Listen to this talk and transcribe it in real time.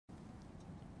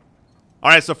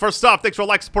Alright, so first off, thanks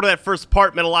for supporting that first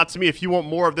part. Meant a lot to me. If you want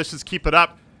more of this, just keep it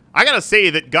up. I gotta say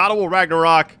that God of War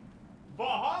Ragnarok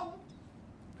Valhalla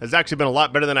has actually been a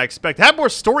lot better than I expected. Had more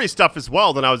story stuff as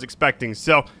well than I was expecting.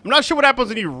 So, I'm not sure what happens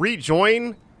when you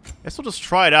rejoin. I guess we'll just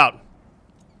try it out.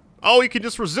 Oh, you can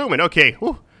just resume it. Okay.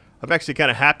 Whew. I'm actually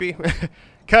kind of happy.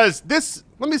 Because this,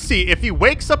 let me see. If he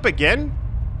wakes up again,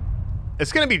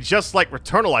 it's going to be just like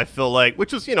Returnal, I feel like.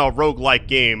 Which is, you know, a roguelike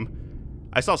game.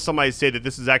 I saw somebody say that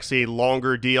this is actually a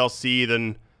longer DLC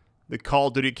than the Call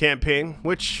of Duty campaign.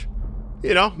 Which,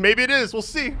 you know, maybe it is. We'll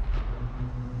see.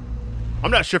 I'm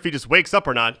not sure if he just wakes up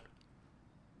or not.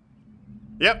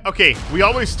 Yep, okay. We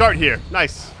always start here.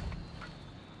 Nice.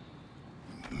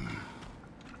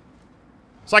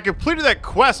 So I completed that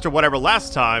quest or whatever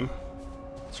last time.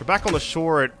 So we're back on the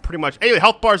shore at pretty much... Hey, the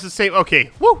health bar is the same.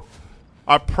 Okay, woo!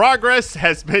 Our progress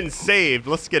has been saved.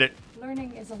 Let's get it.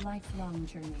 Learning is a lifelong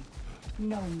journey.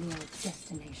 No mere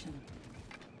destination.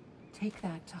 Take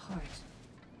that to heart.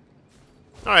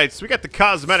 Alright, so we got the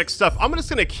cosmetic stuff. I'm just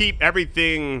going to keep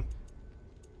everything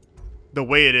the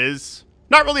way it is.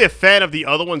 Not really a fan of the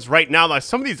other ones right now. Like,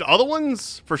 some of these other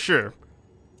ones, for sure.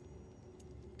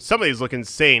 Some of these look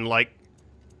insane. Like,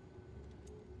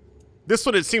 this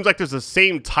one, it seems like there's the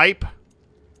same type.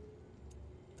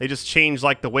 They just change,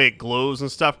 like, the way it glows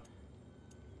and stuff.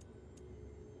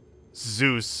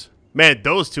 Zeus. Man,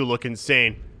 those two look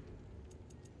insane.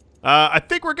 I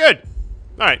think we're good.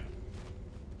 Alright.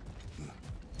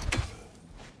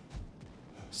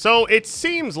 So, it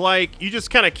seems like you just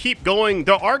kind of keep going.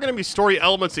 There are going to be story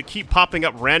elements that keep popping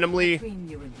up randomly. Between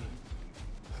you and me,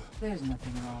 there's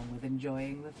nothing wrong with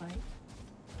enjoying the fight.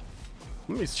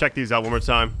 Let me just check these out one more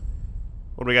time.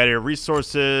 What do we got here?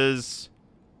 Resources.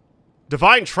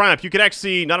 Divine Triumph. You can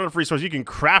actually, not enough resources, you can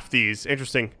craft these.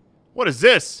 Interesting. What is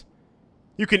this?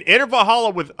 You can enter Valhalla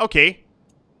with, okay.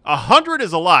 100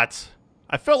 is a lot.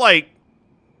 I feel like,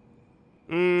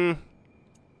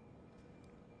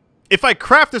 if I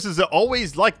craft this, is it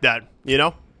always like that, you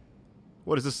know?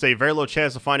 What does this say? Very low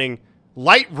chance of finding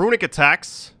light runic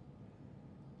attacks.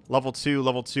 Level 2,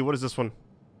 level 2. What is this one?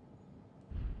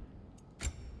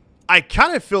 I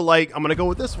kind of feel like I'm going to go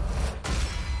with this one.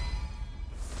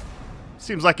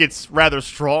 Seems like it's rather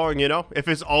strong, you know? If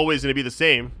it's always going to be the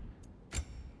same.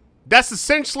 That's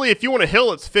essentially, if you want to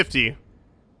heal, it's 50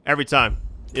 every time,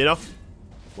 you know?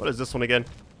 What is this one again?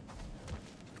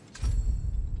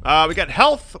 We got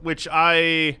health, which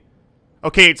okay,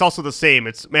 it's also the same.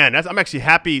 It's, man, I'm actually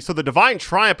happy. So the Divine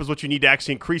Triumph is what you need to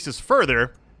actually increase this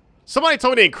further. Somebody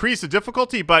told me to increase the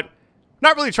difficulty, but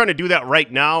not really trying to do that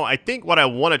right now. I think what I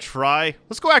want to try...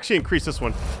 Let's go actually increase this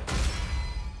one.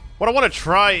 What I want to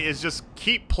try is just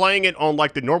keep playing it on,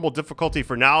 like, the normal difficulty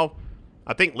for now.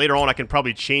 I think later on I can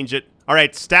probably change it.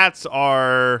 Alright, stats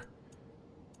are...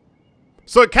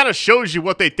 So it kind of shows you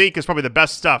what they think is probably the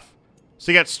best stuff.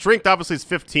 So you got strength, obviously, is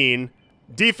 15.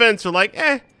 Defense are like,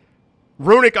 eh.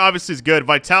 Runic, obviously, is good.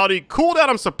 Vitality. Cooldown,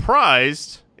 I'm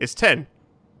surprised, is 10.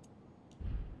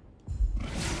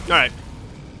 Alright.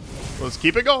 Let's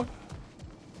keep it going.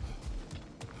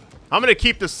 I'm going to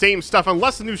keep the same stuff.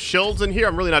 Unless the new shield's in here,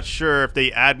 I'm really not sure if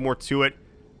they add more to it.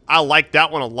 I like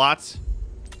that one a lot. So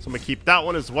I'm going to keep that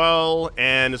one as well.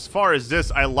 And as far as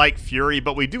this, I like Fury.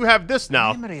 But we do have this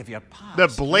now.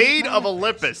 The Blade of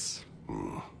Olympus.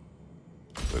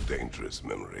 A dangerous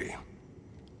memory.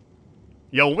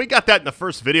 Yo, when we got that in the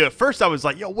first video, at first I was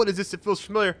like, yo, what is this? It feels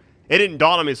familiar. It didn't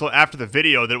dawn on me until after the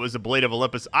video that it was the Blade of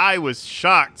Olympus. I was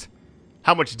shocked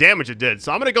how much damage it did.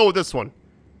 So I'm going to go with this one.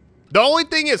 The only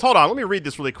thing is, hold on, let me read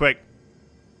this really quick.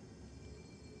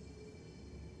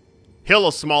 Heal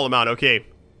a small amount, okay.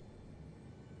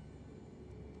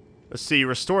 Let's see,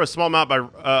 restore a small amount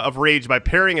of rage by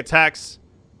parrying attacks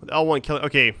with L1 killing.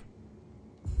 Okay.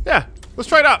 Yeah, let's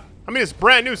try it out. I mean, it's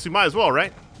brand new, so you might as well,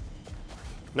 right?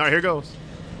 Alright, here goes.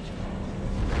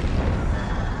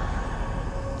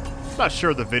 Not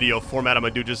sure the video format I'm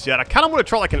gonna do just yet. I kind of want to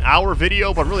try like an hour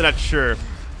video, but I'm really not sure.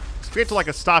 If we get to like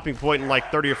a stopping point in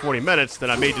like 30 or 40 minutes, then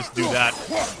I may just do that.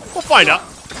 We'll find out.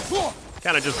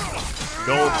 Kind of just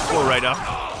go with the flow right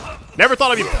now. Never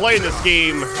thought I'd be playing this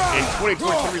game in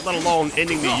 2023, let alone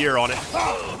ending the year on it.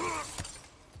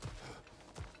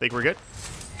 Think we're good?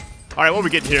 Alright, what are we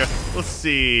getting here? Let's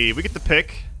see. We get the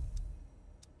pick.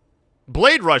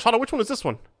 Blade Rush. Hold on, which one is this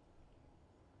one?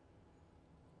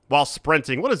 While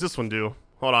sprinting. What does this one do?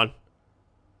 Hold on.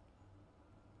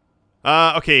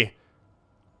 Okay.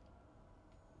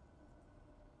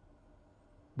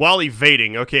 While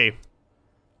evading. Okay.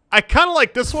 I kind of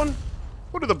like this one.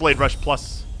 What are the Blade Rush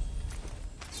Plus?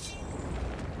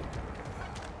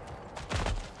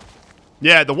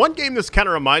 Yeah, the one game this kind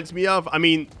of reminds me of, I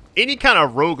mean, any kind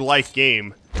of roguelike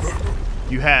game.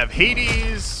 You have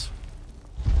Hades,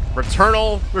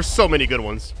 Returnal. There's so many good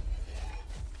ones.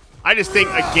 I just think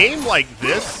a game like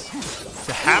this,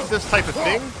 to have this type of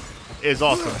thing, is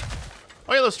awesome.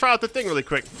 Oh yeah, let's try out the thing really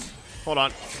quick. Hold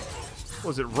on. What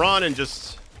was it? Run and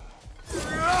just...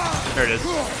 There it is.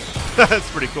 That's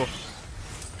pretty cool.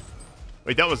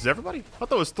 Wait, that was everybody? I thought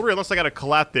that was 3, unless I got a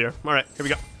collat there. Alright, here we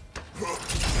go.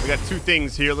 We got 2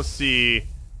 things here. Let's see.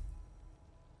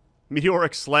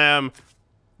 Meteoric Slam.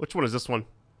 Which one is this one?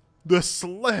 The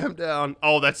Slam Down.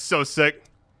 Oh, that's so sick.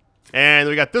 And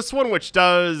we got this one, which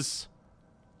does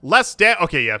less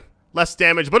okay, yeah. Less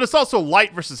damage, but it's also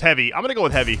light versus heavy. I'm going to go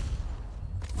with heavy.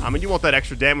 I mean, you want that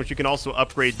extra damage. You can also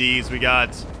upgrade these. We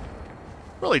got...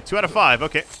 Really, 2 out of 5.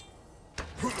 Okay.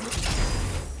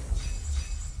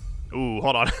 Ooh,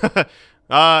 hold on.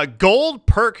 Gold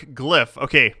perk glyph.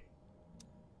 Okay.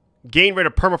 Gain rate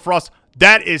of permafrost.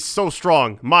 That is so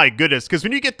strong. My goodness. Because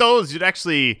when you get those, you'd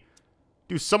actually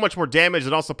do so much more damage.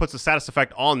 It also puts a status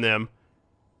effect on them.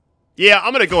 Yeah,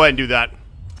 I'm going to go ahead and do that.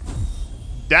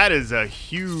 That is a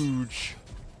huge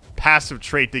passive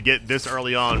trait to get this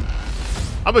early on.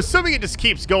 I'm assuming it just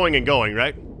keeps going and going,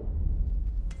 right?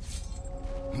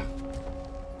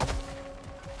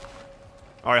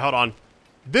 Alright, hold on.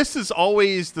 This is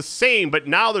always the same, but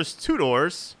now there's 2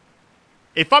 doors.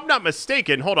 If I'm not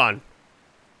mistaken, hold on.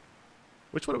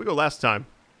 Which one did we go last time?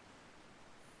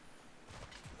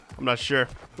 I'm not sure.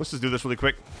 Let's just do this really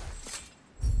quick.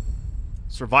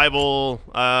 Survival.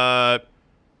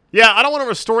 Yeah, I don't want to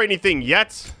restore anything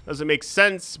yet. Doesn't make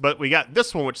sense, but we got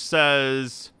this one, which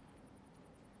says...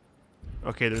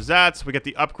 Okay, there's that. We got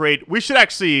the upgrade. We should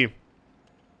actually...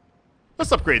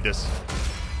 Let's upgrade this.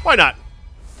 Why not?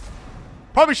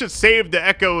 Probably should save the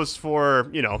echoes for,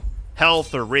 you know,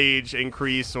 health or rage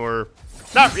increase, or...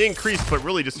 Not increase, but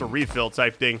really just a refill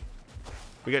type thing.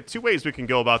 We got 2 ways we can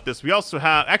go about this. We also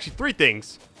have... Actually, 3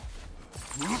 things.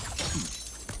 You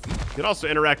can also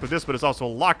interact with this, but it's also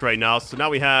locked right now. So now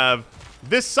we have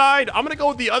this side. I'm going to go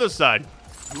with the other side.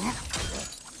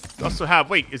 We also have...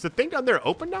 Wait, is the thing down there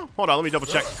open now? Hold on, let me double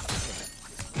check.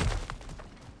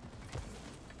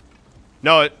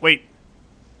 No, wait.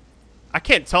 I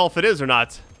can't tell if it is or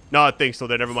not. No, I think so.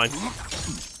 There, never mind.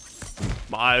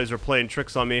 My eyes are playing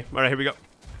tricks on me. All right, here we go.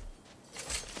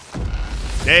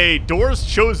 Hey, doors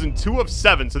chosen 2 of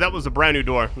 7. So that was a brand new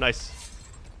door. Nice.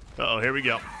 Uh-oh, here we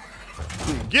go.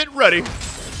 Get ready.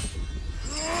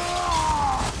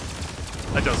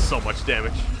 That does so much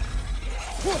damage.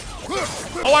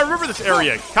 Oh, I remember this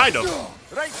area, kind of.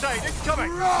 Right side,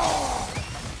 incoming.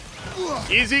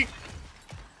 Easy.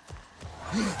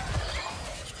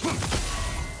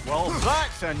 Well,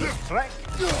 that's a neat trick.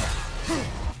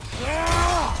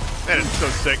 Man, it's so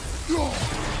sick.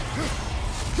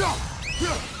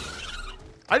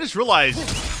 I just realized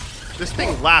this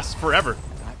thing lasts forever.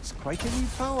 That's quite a new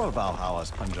power Valhalla's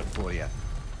conjured for you.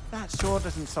 That sword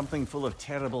isn't something full of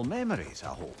terrible memories, I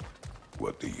hope.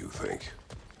 What do you think?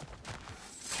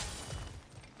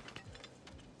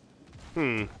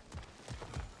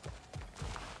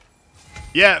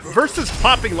 Yeah, versus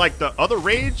popping like the other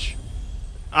rage,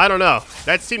 I don't know.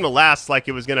 That seemed to last like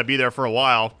it was going to be there for a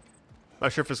while.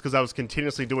 Not sure if it's because I was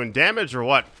continuously doing damage or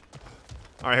what.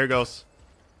 Alright, here goes.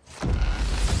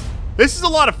 This is a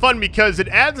lot of fun because it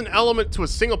adds an element to a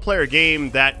single-player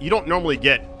game that you don't normally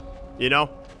get, you know?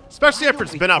 Especially after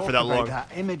it's been out for that long.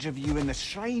 That image of you in the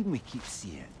shrine we keep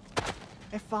seeing.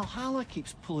 If Valhalla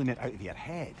keeps pulling it out of your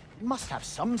head, it must have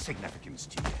some significance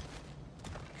to you.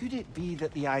 Could it be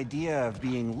that the idea of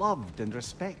being loved and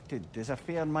respected is a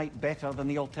fair mite better than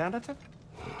the alternative?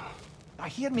 Now,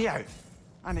 hear me out.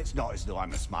 And it's not as though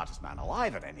I'm the smartest man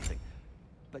alive or anything.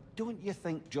 But don't you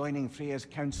think joining Freya's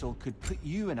council could put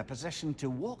you in a position to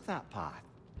walk that path?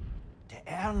 To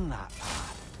earn that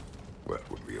path? That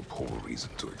would be a poor reason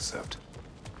to accept.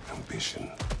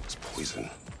 Ambition is poison.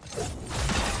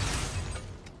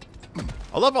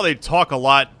 I love how they talk a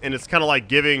lot, and it's kind of like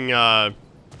giving, I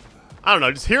don't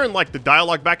know, just hearing like the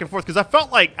dialogue back and forth, because I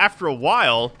felt like after a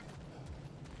while,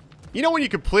 you know when you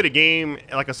complete a game,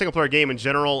 like a single-player game in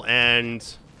general, and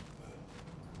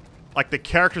like the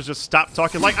characters just stop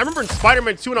talking. Like I remember in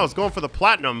Spider-Man 2 when I was going for the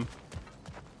platinum,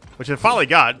 which I finally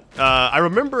got, I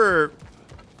remember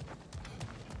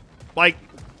like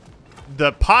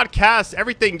the podcast,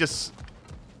 everything just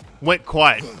went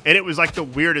quiet, and it was like the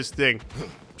weirdest thing. I'm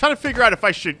trying to figure out if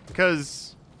I should,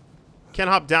 because can't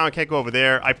hop down, can't go over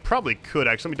there. I probably could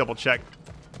actually. Let me double check.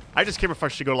 I just came if I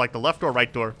should go to like the left or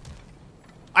right door.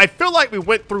 I feel like we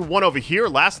went through one over here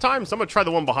last time, so I'm gonna try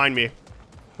the one behind me.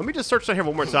 Let me just search down here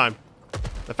one more time.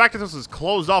 The fact that this was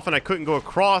closed off and I couldn't go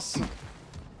across,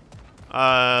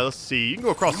 Let's see. You can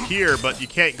go across here, but you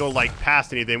can't go, like,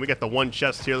 past anything. We got the one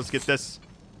chest here. Let's get this.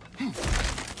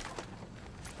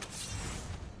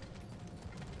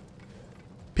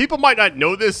 People might not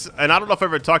know this, and I don't know if I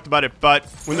ever talked about it, but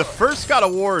when the first God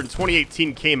of War in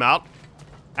 2018 came out,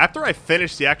 after I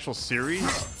finished the actual series,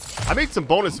 I made some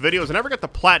bonus videos. I never got the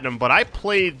platinum, but I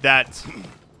played that...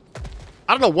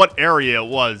 I don't know what area it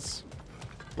was,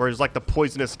 where it's like the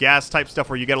poisonous gas type stuff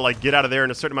where you gotta, like, get out of there in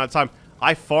a certain amount of time.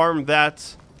 I farmed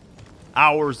that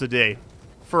hours a day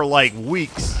for, like,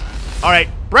 weeks. All right,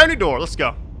 brand new door. Let's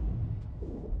go.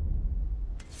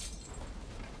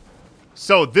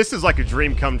 So this is like a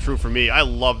dream come true for me. I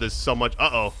love this so much.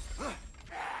 Uh-oh.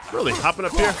 Really? Hopping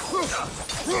up here?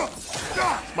 This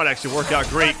might actually work out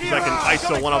great because I can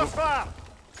ISO one of them.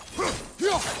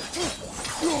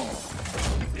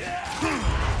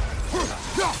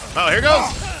 Oh, here goes.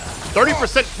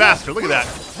 30% faster. Look at that.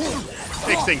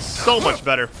 Makes things so much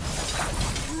better.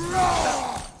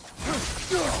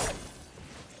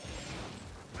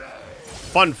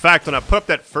 Fun fact, when I put up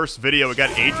that first video, it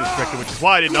got age restricted, which is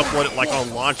why I didn't upload it, like,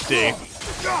 on launch day.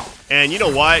 And you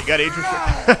know why it got age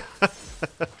restricted?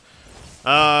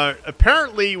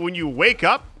 Apparently, when you wake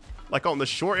up, like, on the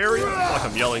shore area, like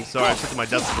I'm yelling, sorry, I took my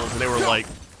decibels, and they were, like,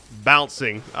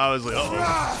 bouncing. I was like,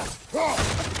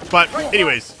 uh-oh. But,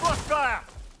 anyways.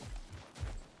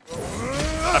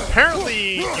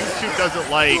 Apparently, YouTube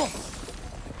doesn't like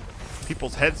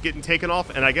people's heads getting taken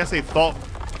off, and I guess they thought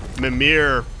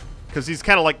Mimir... because he's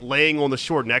kind of like laying on the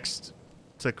shore next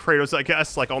to Kratos, I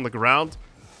guess, like on the ground.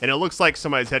 And it looks like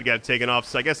somebody's head got taken off.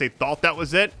 So I guess they thought that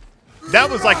was it. That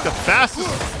was like the fastest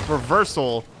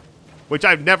reversal, which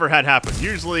I've never had happen.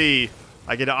 Usually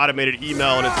I get an automated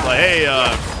email and it's like, hey,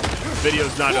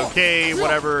 video's not okay,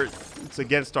 whatever. It's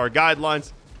against our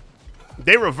guidelines.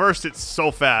 They reversed it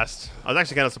so fast. I was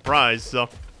actually kind of surprised. So, all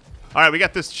right, we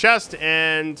got this chest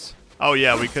and... oh,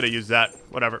 yeah, we could have used that.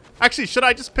 Whatever. Actually, should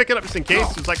I just pick it up just in case?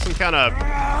 There's like some kind of,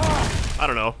 I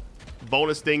don't know,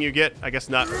 bonus thing you get? I guess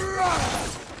not.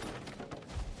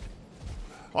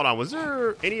 Hold on. Was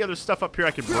there any other stuff up here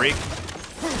I could break?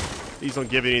 These don't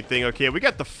give you anything. Okay, we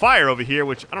got the fire over here,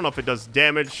 which I don't know if it does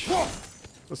damage.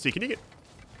 Let's see. Can you get...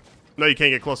 no, you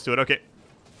can't get close to it. Okay.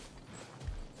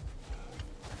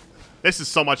 This is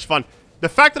so much fun. The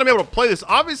fact that I'm able to play this,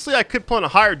 obviously I could play on a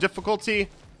higher difficulty.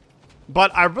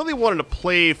 But I really wanted to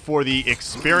play for the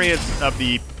experience of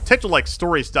the potential, like,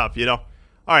 story stuff, you know?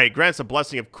 All right, grants a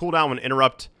blessing of cooldown when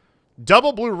interrupt.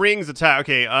 Double blue rings attack.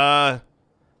 Okay,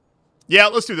 yeah,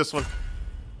 let's do this one.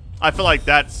 I feel like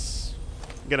that's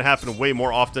gonna happen way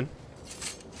more often.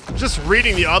 Just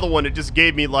reading the other one, it just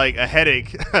gave me, like, a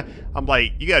headache. I'm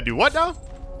like, you gotta do what now?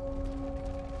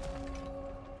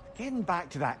 Getting back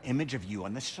to that image of you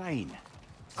on the shrine.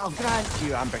 I'll grant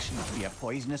your ambition to be a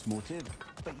poisonous motive,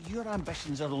 but your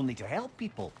ambitions are only to help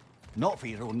people, not for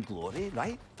your own glory,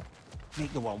 right?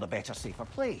 Make the world a better, safer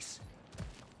place.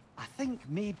 I think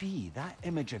maybe that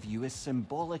image of you is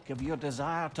symbolic of your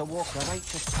desire to walk a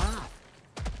righteous path.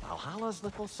 Valhalla's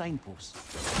little signpost.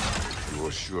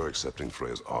 You're sure accepting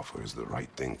Freya's offer is the right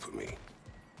thing for me?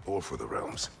 Or for the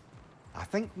realms? I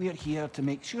think we're here to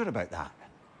make sure about that,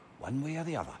 one way or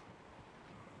the other.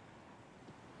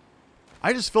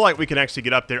 I just feel like we can actually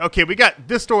get up there. Okay, we got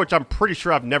this door, which I'm pretty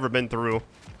sure I've never been through.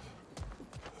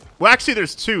 Well, actually,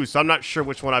 there's two, so I'm not sure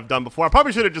which one I've done before. I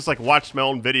probably should have just, like, watched my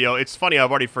own video. It's funny, I've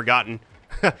already forgotten.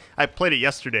 I played it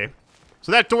yesterday.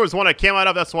 So that door is one I came out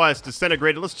of. That's why it's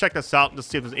disintegrated. Let's check this out and just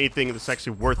see if there's anything that's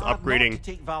actually worth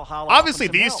upgrading. Obviously,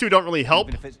 these two don't really help.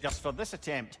 Even if it's just for this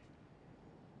attempt.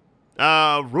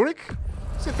 Runic?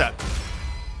 Let's get that.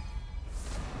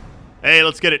 Hey,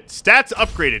 let's get it. Stats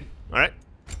upgraded. All right.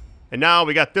 And now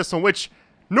we got this one, which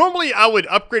normally I would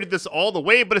upgrade this all the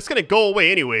way, but it's going to go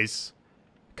away anyways.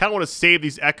 Kind of want to save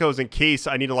these echoes in case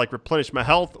I need to, like, replenish my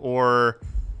health, or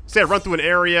say I run through an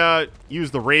area,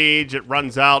 use the rage, it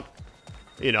runs out.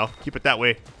 You know, keep it that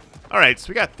way. All right, so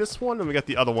we got this one and we got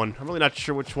the other one. I'm really not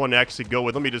sure which one to actually go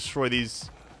with. Let me destroy these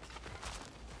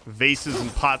vases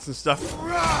and pots and stuff.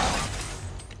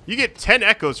 You get 10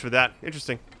 echoes for that.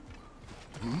 Interesting.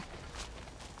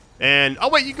 And, oh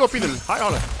wait, you can go up even higher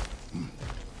on it.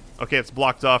 Okay, it's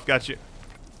blocked off. Got you.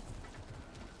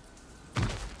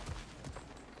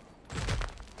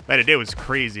 Man, today was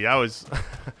crazy. I was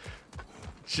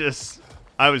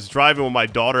I was driving with my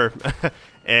daughter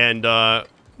and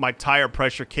my tire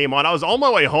pressure came on. I was on my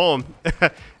way home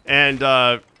and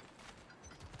the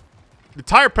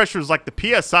tire pressure was like,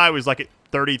 the PSI was like at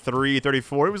 33,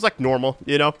 34. It was like normal,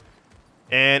 you know?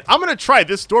 And I'm going to try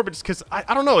this door, but just because,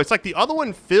 I don't know. It's like the other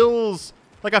one feels,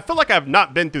 like I feel like I've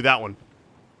not been through that one.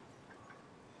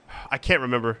 I can't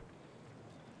remember.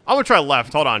 I'm gonna try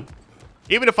left. Hold on.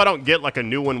 Even if I don't get like a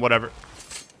new one, whatever.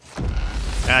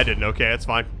 I didn't. Okay, that's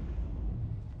fine.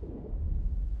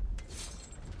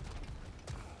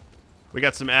 We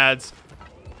got some ads.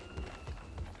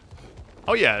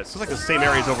 Oh yeah, it's just like the same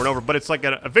areas over and over, but it's like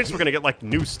eventually we're gonna get like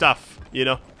new stuff, you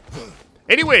know.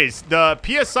 Anyways, the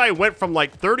PSI went from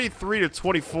like 33 to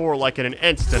 24 like in an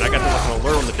instant. I got like an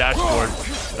alert on the dashboard,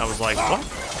 and I was like, what?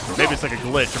 Maybe it's like a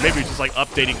glitch, or maybe it's just like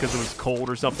updating because it was cold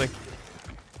or something.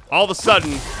 All of a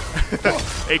sudden,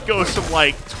 it goes from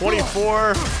like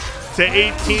 24 to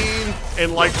 18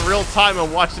 in like real time.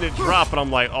 I'm watching it drop, and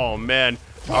I'm like, oh man.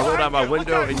 I rolled out my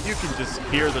window, and you can just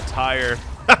hear the tire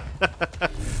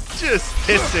just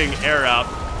hissing air out.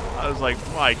 I was like,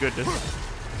 my goodness.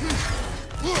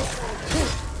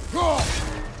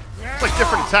 It's like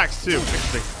different attacks, too.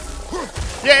 Interesting.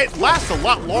 Yeah, it lasts a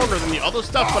lot longer than the other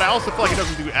stuff, but I also feel like it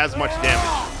doesn't do as much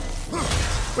damage.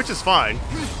 Which is fine.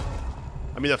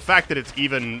 I mean, the fact that it's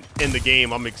even in the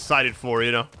game, I'm excited for,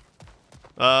 you know.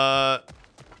 Let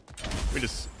me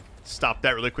just stop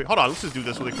that really quick. Hold on, let's just do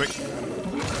this really quick.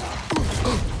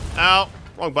 Ow,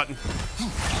 wrong button.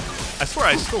 I swear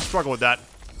I still struggle with that.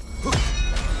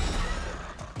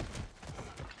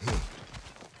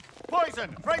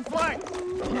 Poison, right flank.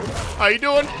 How you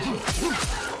doing?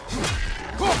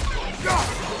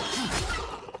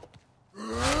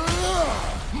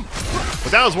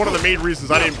 But that was one of the main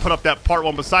reasons I didn't put up that part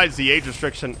one besides the age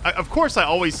restriction. Of course, I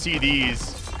always see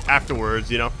these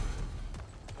afterwards, you know.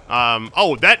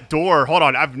 Oh, that door. Hold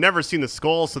on. I've never seen the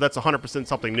skull, so that's 100%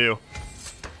 something new.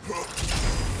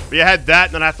 But yeah, I had that,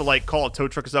 and then I have to, like, call a tow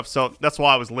truck and stuff, so that's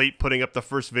why I was late putting up the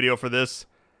first video for this.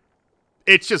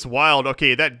 It's just wild.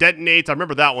 Okay, that detonates. I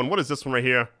remember that one. What is this one right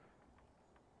here?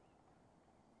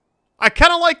 I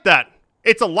kind of like that.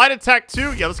 It's a light attack,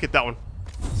 too. Yeah, let's get that one.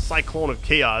 Cyclone of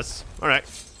Chaos. All right.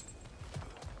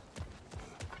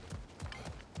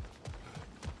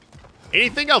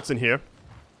 Anything else in here?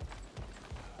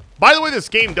 By the way, this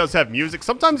game does have music.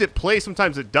 Sometimes it plays,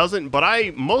 sometimes it doesn't, but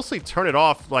I mostly turn it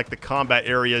off, like the combat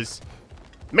areas.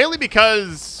 Mainly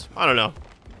because, I don't know.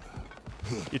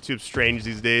 YouTube's strange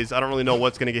these days. I don't really know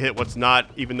what's going to get hit, what's not,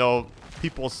 even though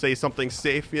people say something's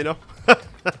safe, you know?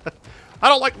 I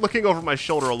don't like looking over my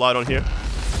shoulder a lot on here.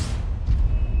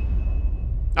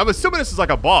 I'm assuming this is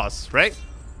like a boss, right?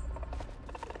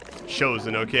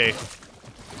 Chosen, okay.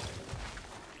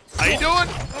 How you doing?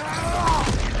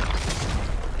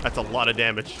 That's a lot of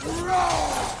damage.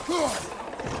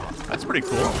 That's pretty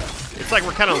cool. It's like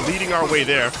we're kind of leading our way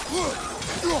there.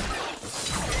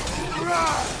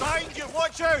 Behind you,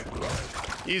 watch out!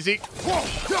 Easy.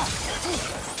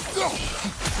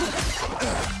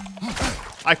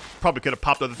 I probably could have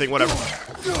popped the other thing, whatever.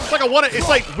 It's like it's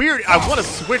like weird. I want to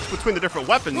switch between the different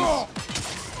weapons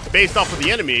based off of the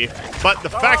enemy, but the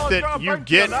fact that you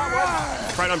get, I'm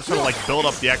just trying to like build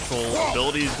up the actual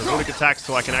abilities, the runic attacks,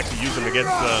 so I can actually use them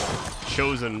against the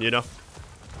chosen, you know.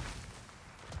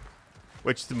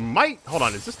 Which might, hold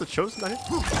on, is this the chosen?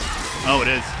 Oh, it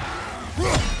is.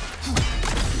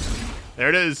 There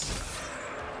it is.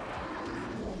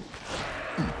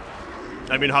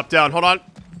 I mean, hop down. Hold on.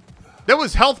 There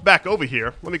was health back over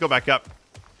here. Let me go back up.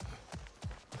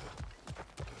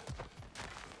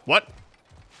 What?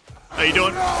 How you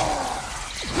doing?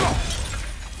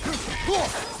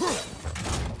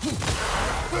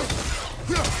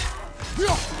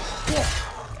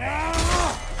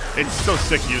 It's so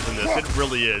sick using this. It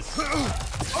really is.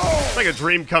 It's like a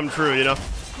dream come true, you know?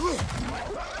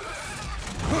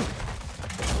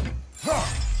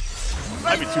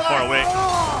 Might be too far away.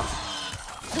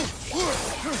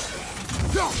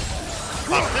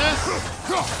 Pop this.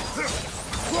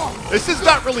 This is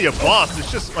not really a boss. It's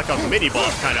just like a mini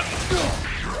boss, kind of.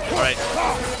 All right.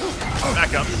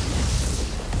 Back up.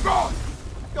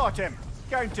 Got him.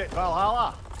 Count it,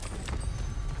 Valhalla.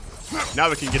 Now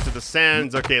we can get to the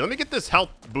sands. Okay, let me get this health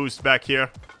boost back here.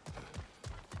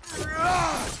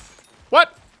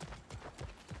 What?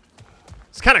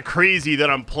 It's kind of crazy that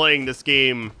I'm playing this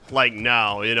game like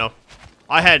now, you know?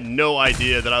 I had no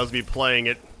idea that I was going to be playing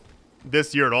it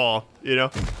this year at all, you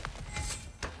know?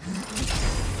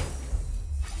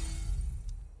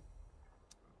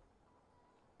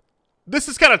 This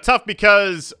is kind of tough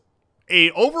because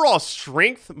a overall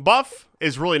strength buff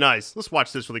is really nice. Let's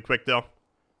watch this really quick, though.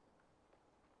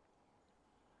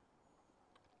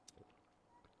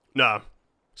 No.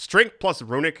 Strength plus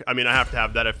runic. I mean, I have to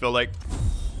have that, I feel like.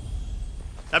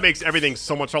 That makes everything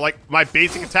so much more. Like, my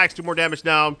basic attacks do more damage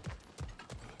now.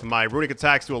 My runic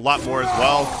attacks do a lot more as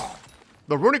well.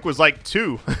 The runic was like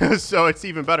 2, so it's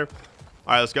even better.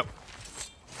 All right, let's go.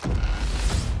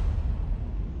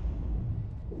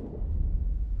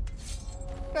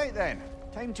 Alright then,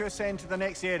 time to ascend to the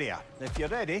next area. If you're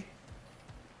ready.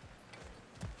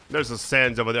 There's the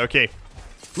sands over there. Okay.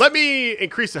 Let me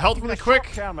increase the health really quick.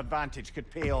 Short-term advantage could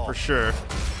pay off. For sure.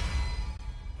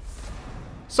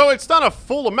 So it's not a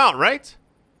full amount, right?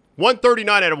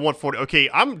 139 out of 140. Okay,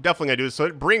 I'm definitely going to do this. So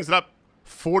it brings it up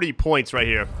 40 points right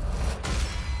here.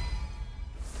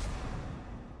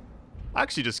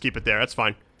 Actually, just keep it there. That's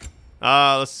fine.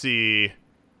 Let's see.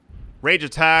 Range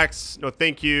attacks. No,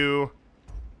 thank you.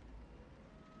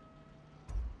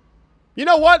 You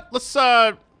know what? Let's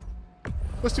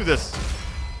do this.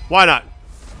 Why not?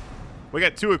 We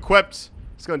got 2 equipped.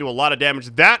 It's going to do a lot of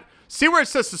damage. That, see where it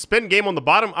says suspend game on the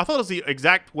bottom? I thought it was the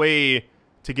exact way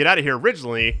to get out of here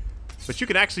originally, but you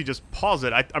can actually just pause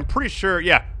it. I'm pretty sure,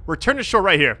 yeah, return to show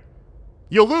right here.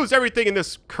 You'll lose everything in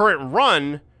this current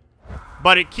run,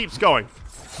 but it keeps going.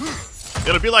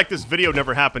 It'll be like this video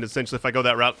never happened, essentially, if I go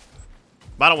that route.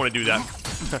 But I don't want to do that.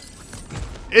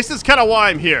 This is kind of why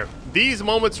I'm here. These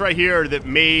moments right here that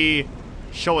may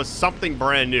show us something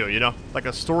brand new, you know? Like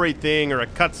a story thing or a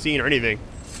cutscene or anything.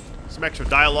 Some extra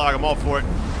dialogue, I'm all for it.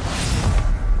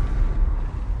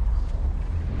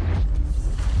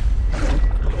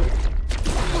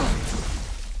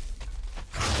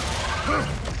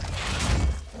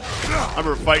 I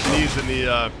remember fighting these in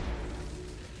the,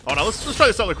 Oh no, let's try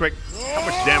this out real quick. How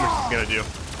much damage is this gonna do?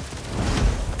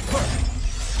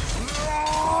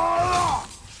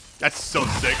 That's so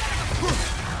sick.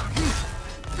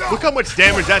 Look how much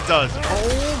damage that does.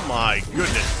 Oh my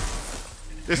goodness.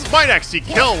 This might actually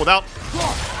kill without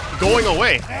going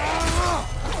away.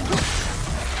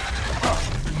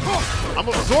 I'm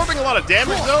absorbing a lot of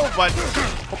damage though, but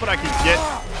hoping I can get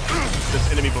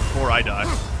this enemy before I die.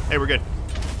 Hey, we're good.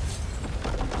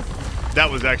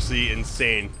 That was actually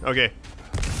insane. Okay.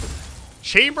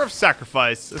 Chamber of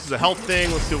Sacrifice. This is a health thing.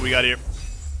 Let's see what we got here.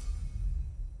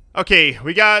 Okay,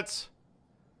 we got...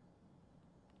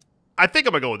 I think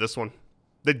I'm going to go with this one.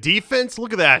 The defense,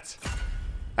 look at that.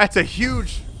 That's a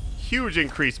huge, huge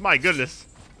increase. My goodness.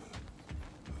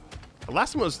 The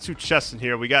last one was 2 chests in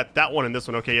here. We got that one and this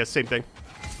one. Okay, yeah, same thing.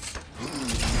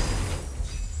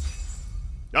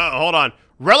 Oh, hold on.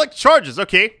 Relic charges.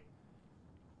 Okay.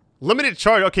 Limited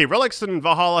charge. Okay, relics in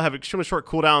Valhalla have extremely short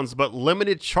cooldowns, but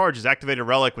limited charges. Activate a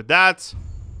relic with that.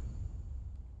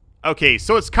 Okay,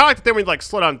 so it's kind of like the thing when you like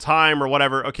slow down time or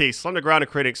whatever. Okay, slam the ground to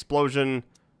create an explosion.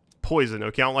 Poison.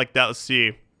 Okay, I don't like that. Let's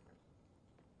see.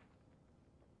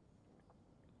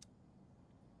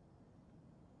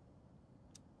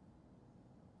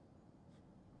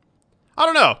 I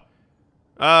don't know.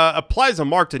 Applies a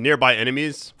mark to nearby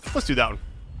enemies. Let's do that one.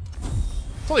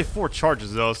 It's only 4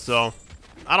 charges though, so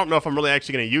I don't know if I'm really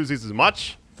actually going to use these as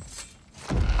much.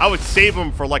 I would save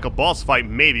them for like a boss fight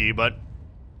maybe, but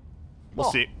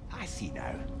we'll see. I see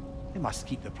now. They must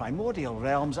keep the primordial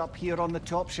realms up here on the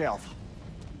top shelf.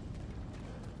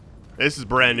 This is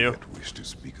brand new. I wish to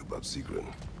speak about Sigrun.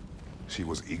 She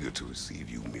was eager to receive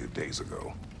you mere days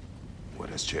ago. What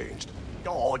has changed?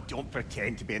 Oh, don't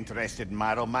pretend to be interested in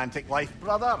my romantic life,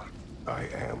 brother. I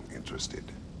am interested,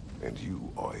 and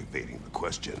you are evading the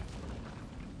question.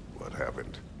 What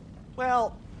happened?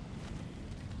 Well,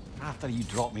 after you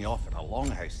dropped me off at a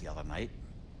longhouse the other night,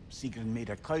 Sigrun made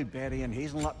a cloudberry and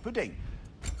hazelnut pudding.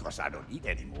 Of course, I don't eat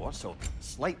anymore, so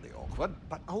slightly awkward,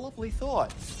 but a lovely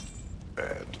thought.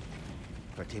 And?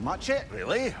 Pretty much it,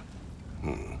 really.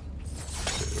 There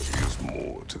is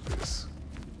more to this.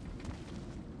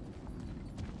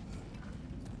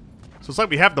 So it's like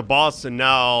we have the boss, and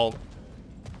now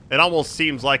it almost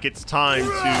seems like it's time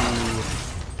to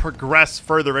progress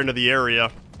further into the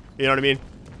area. You know what I mean?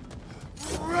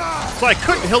 So I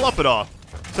couldn't heal up at all.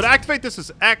 So to activate this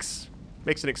is X.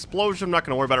 Makes an explosion. I'm not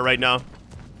going to worry about it right now.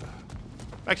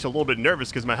 I'm actually a little bit nervous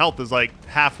because my health is like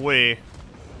halfway.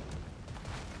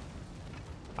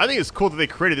 I think it's cool that they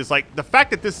created this. Like, the fact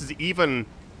that this is even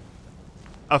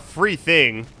a free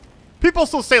thing. People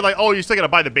still say, like, oh, you're still going to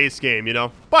buy the base game, you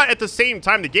know? But at the same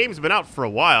time, the game's been out for a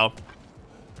while.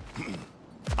 I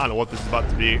don't know what this is about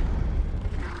to be.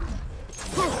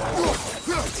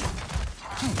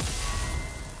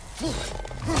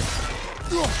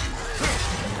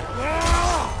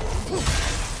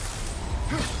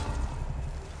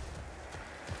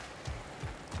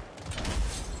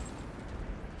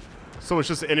 So it's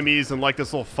just enemies and like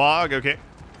this little fog. Okay.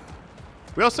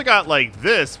 We also got like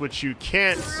this, which you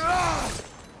can't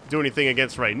do anything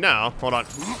against right now. Hold on.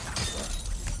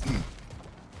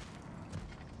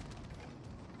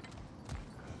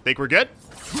 Think we're good?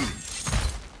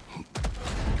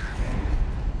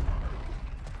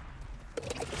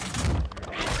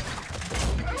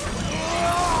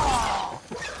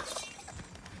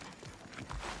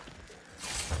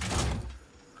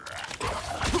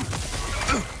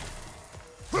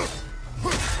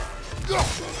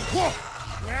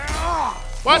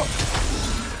 What?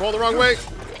 Roll the wrong way.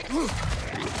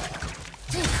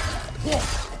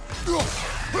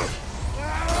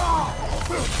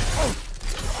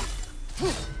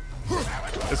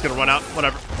 It's gonna run out.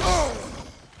 Whatever.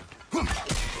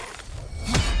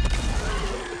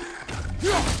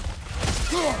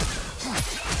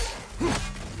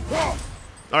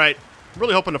 Alright. I'm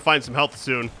really hoping to find some health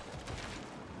soon.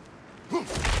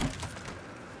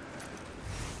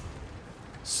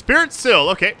 Spirit Sill.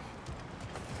 Okay.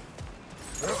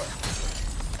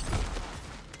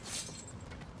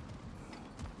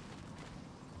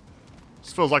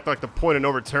 This feels like the point of no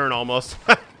return almost.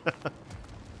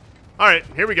 Alright,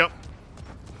 here we go.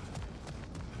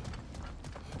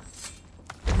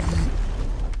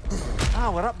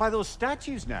 Ah, we're up by those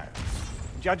statues now.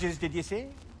 Judges, did you say?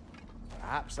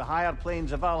 Perhaps the higher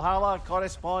planes of Valhalla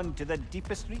correspond to the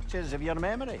deepest reaches of your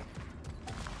memory.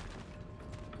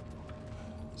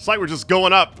 It's like we're just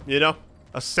going up, you know?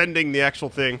 Ascending the actual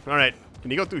thing. Alright, can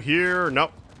you go through here?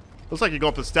 Nope. Looks like you go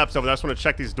up the steps over there. I just want to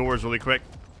check these doors really quick.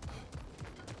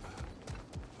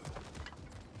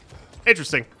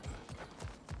 Interesting.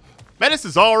 Man, this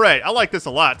is alright. I like this a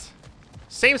lot.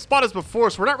 Same spot as before,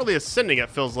 so we're not really ascending,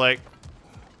 it feels like.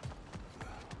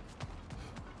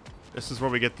 This is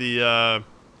where we get the,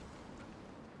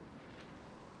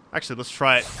 Actually, let's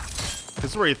try it. This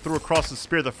is where he threw across the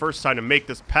spear the first time to make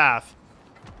this path.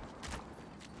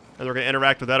 And we're going to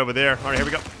interact with that over there. Alright, here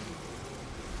we go.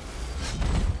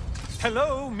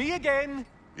 Hello, me again.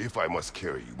 If I must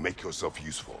carry you, make yourself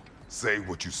useful. Say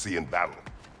what you see in battle.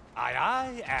 Aye,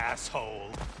 aye, asshole.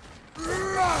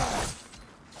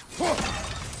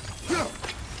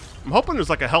 I'm hoping there's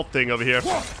like a health thing over here.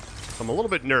 I'm a little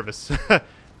bit nervous. It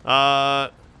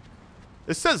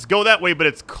says go that way, but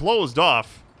it's closed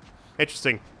off.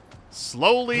 Interesting.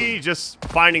 Slowly just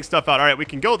finding stuff out. Alright, we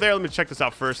can go there. Let me check this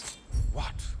out first.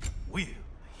 What will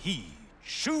he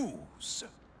choose?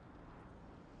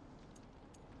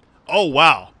 Oh,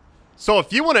 wow. So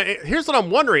if you want to... Here's what I'm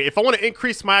wondering. If I want to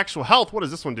increase my actual health, what does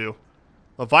this one do?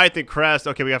 Leviathan Crest.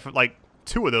 Okay, we got like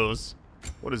 2 of those.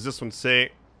 What does this one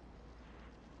say?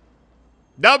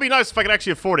 That would be nice if I could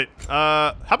actually afford it.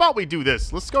 How about we do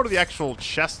this? Let's go to the actual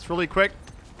chest really quick.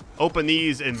 Open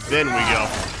these, and then we go.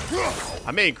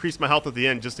 I may increase my health at the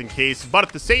end just in case. But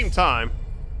at the same time...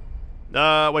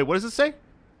 wait, what does it say?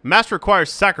 Master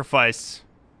requires sacrifice.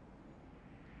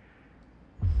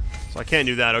 So I can't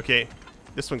do that. Okay.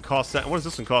 This one costs that. What does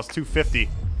this one cost? 250.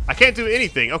 I can't do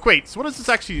anything. Oh, wait. So what is this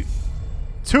actually?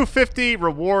 250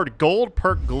 reward gold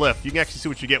perk glyph. You can actually see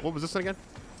what you get. What was this one again?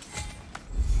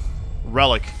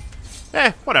 Relic.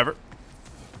 Whatever.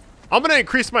 I'm going to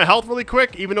increase my health really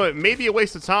quick, even though it may be a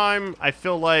waste of time. I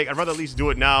feel like I'd rather at least do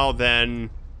it now than...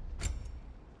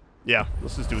 Yeah,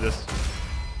 let's just do this.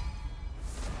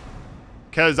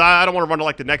 Because I don't want to run to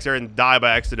like the next area and die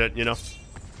by accident, you know?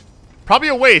 Probably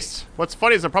a waste. What's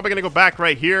funny is I'm probably going to go back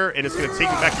right here, and it's going to take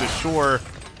me back to the shore,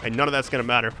 and none of that's going to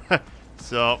matter.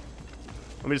 So,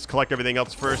 let me just collect everything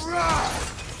else first.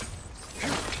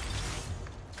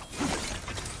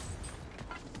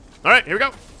 Alright, here we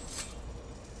go.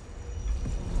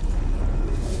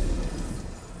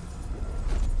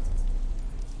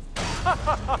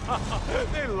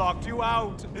 They locked you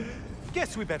out.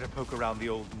 Guess we better poke around the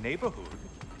old neighborhood.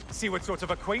 See what sorts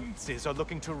of acquaintances are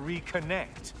looking to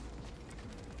reconnect.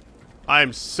 I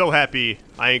am so happy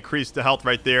I increased the health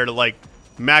right there to, like,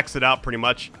 max it out pretty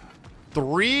much.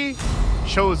 3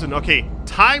 chosen. Okay,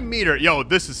 time meter. Yo,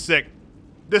 this is sick.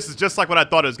 This is just like what I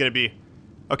thought it was going to be.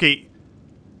 Okay,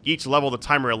 each level the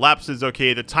timer elapses.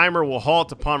 Okay, the timer will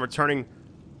halt upon returning.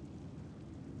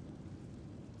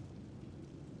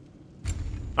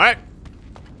 Alright.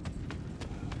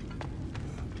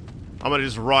 I'm going to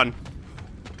just run.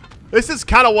 This is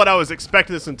kind of what I was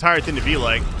expecting this entire thing to be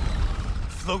like.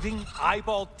 Floating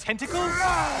eyeball tentacles?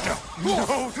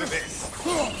 No to this.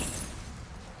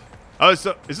 Oh,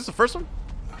 so is this the first one?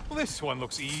 Well, this one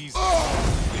looks easy. Easy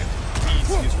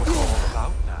is what we're all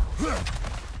about now.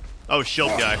 Oh,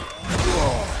 shield guy.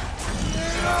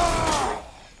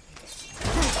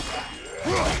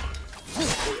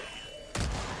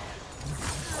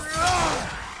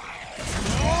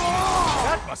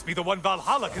 That must be the one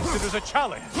Valhalla considers a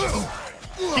challenge.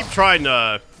 Keep trying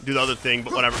to do the other thing,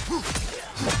 but whatever.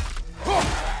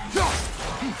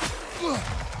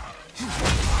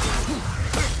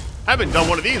 Haven't done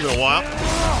one of these in a while.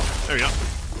 There we go.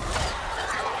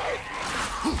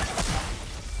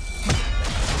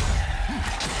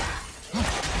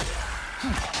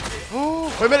 Oh,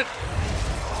 wait a minute.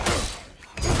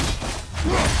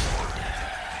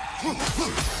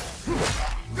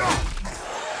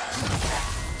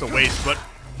 It's a waste, but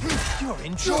You're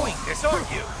enjoying this, aren't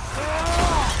you?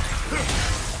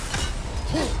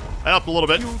 I helped a little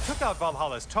bit. You took out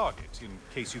Valhalla's target, in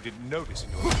case you didn't notice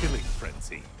in your killing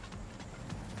frenzy.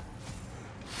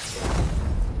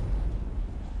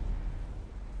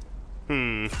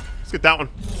 Let's get that one.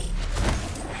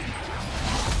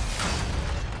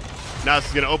 Now this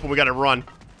is gonna open, we gotta run.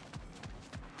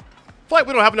 I feel like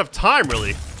we don't have enough time,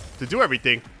 really, to do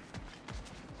everything.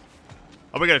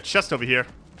 Oh, we got a chest over here.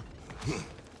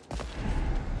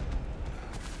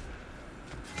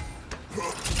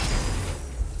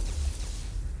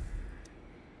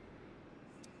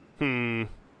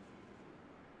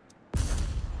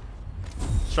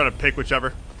 Just trying to pick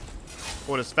whichever.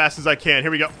 Going as fast as I can.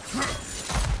 Here we go.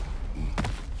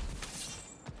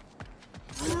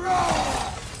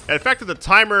 And in fact, the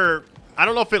timer, I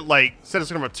don't know if it like said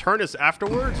it's gonna return us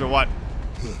afterwards or what.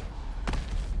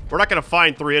 We're not gonna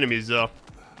find 3 enemies though.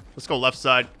 Let's go left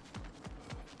side.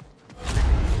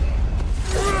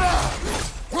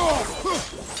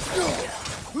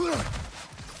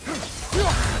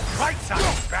 Right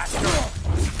side, bastard!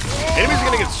 Enemies are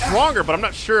gonna get stronger, but I'm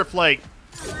not sure if like,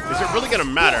 is it really gonna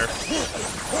matter?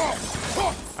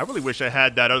 I really wish I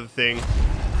had that other thing.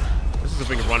 This is if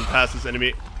we can run past this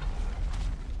enemy.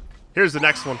 Here's the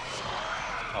next one.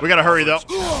 We gotta hurry though.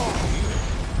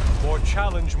 More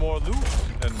challenge, more loot,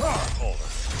 and all.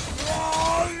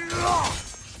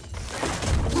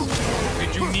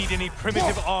 Did you need any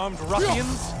primitive armed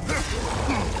ruffians?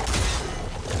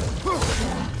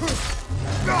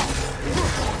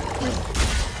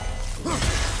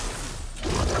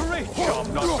 Great job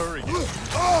not hurrying. You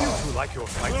two like your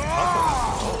fight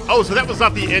tougher. Oh, so that was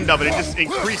not the end of it. It just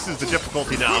increases the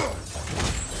difficulty now.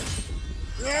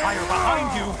 Fire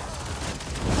behind you.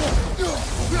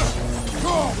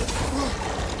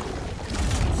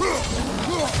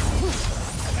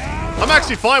 I'm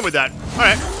actually fine with that. All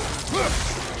right.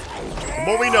 The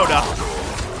more we know now.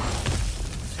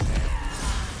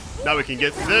 Now we can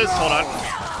get this. Hold on.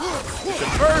 Get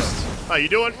first. How you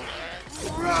doing?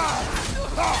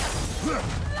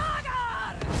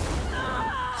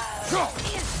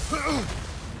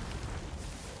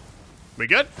 We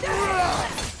good?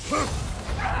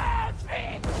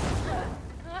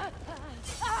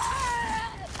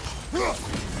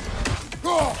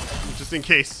 Just in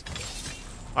case.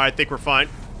 I think we're fine.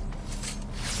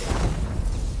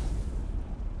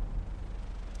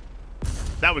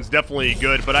 That one's definitely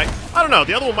good, but I don't know.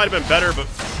 The other one might have been better, but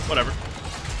whatever.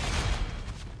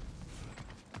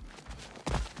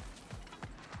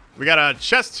 We got a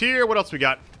chest here. What else we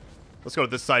got? Let's go to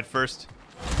this side first.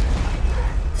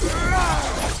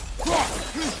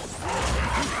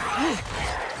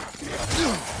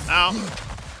 Ow.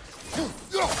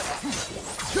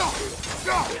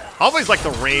 I always like the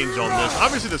range on this.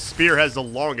 Obviously, the spear has the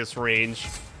longest range.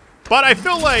 But I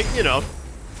feel like, you know,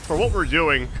 for what we're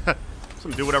doing, I'm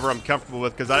gonna do whatever I'm comfortable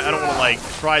with because I don't want to, like,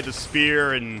 try the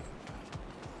spear and...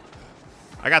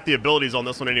 I got the abilities on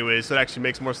this one anyway, so it actually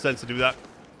makes more sense to do that.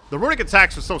 The runic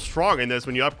attacks are so strong in this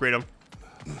when you upgrade them.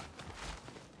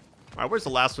 Alright, where's the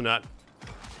last one at?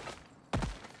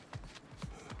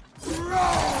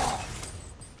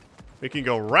 We can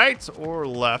go right or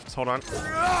left. Hold on.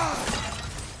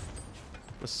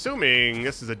 Assuming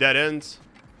this is a dead end.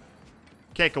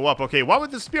 Can't go up. Okay, why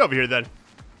would this be over here then?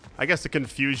 I guess to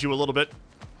confuse you a little bit.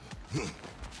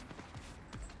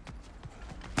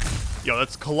 Yo,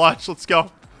 that's clutch. Let's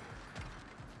go.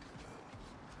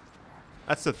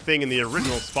 That's the thing in the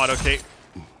original spot. Okay.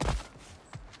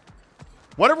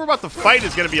 Whatever we're about to fight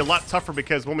is going to be a lot tougher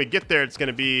because when we get there, it's going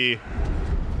to be...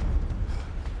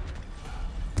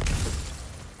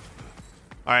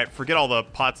 Alright, forget all the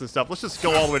pots and stuff. Let's just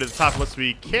go all the way to the top unless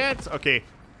we can't. Okay,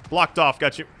 blocked off.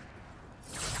 Got you.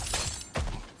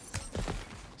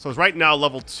 So it's right now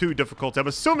level 2 difficulty. I'm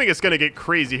assuming it's going to get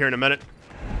crazy here in a minute.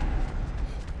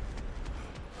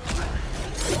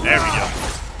 There we go.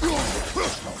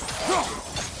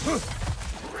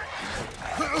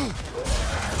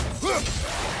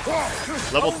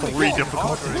 Level 3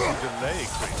 difficulty.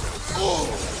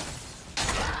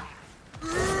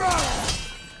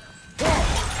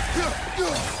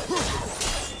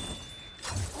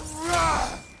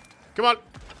 Come on.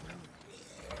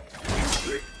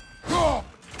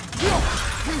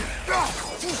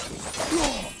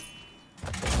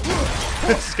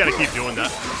 Just gotta keep doing that.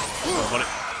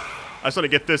 I just want to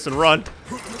get this and run.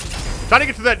 Trying to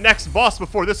get to that next boss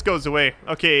before this goes away.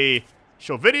 Okay,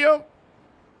 show video.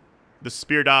 The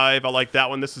spear dive, I like that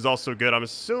one. This is also good. I'm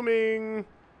assuming...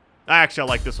 Actually,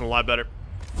 I like this one a lot better.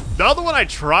 The other one I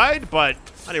tried, but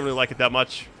I didn't really like it that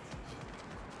much.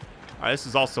 Alright, this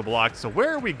is also blocked. So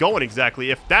where are we going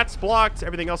exactly? If that's blocked,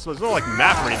 everything else, there's no like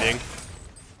map or anything.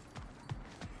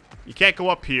 You can't go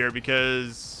up here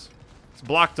because it's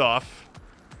blocked off.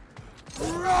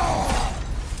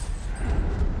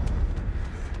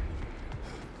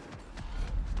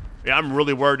 Yeah, I'm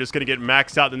really worried it's going to get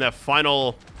maxed out, and that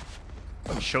final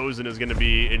Chosen is going to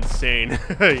be insane,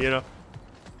 you know?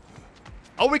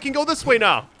 Oh, we can go this way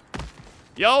now.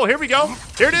 Yo, here we go.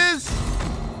 Here it is.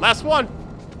 Last one.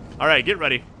 All right, get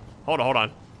ready. Hold on.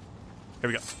 Here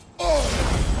we go.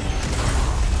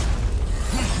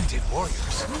 Did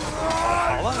warriors?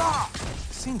 Valhalla?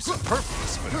 Seems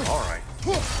superfluous, but all right.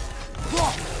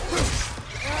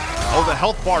 Oh, the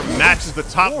health bar matches the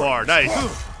top bar. Nice.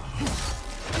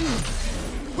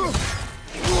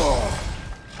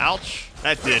 Ouch.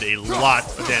 That did a lot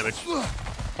of damage.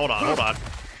 Hold on.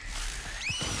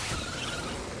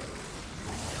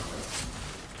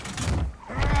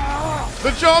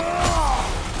 The jump!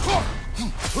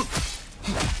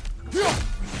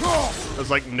 That was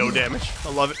like no damage. I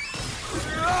love it.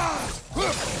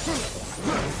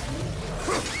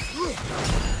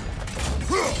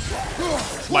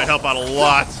 This might help out a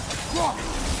lot.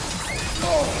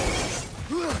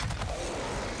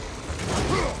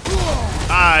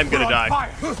 I'm gonna die.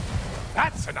 Fire.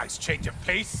 That's a nice change of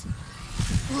pace.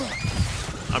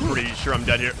 I'm pretty sure I'm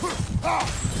dead here.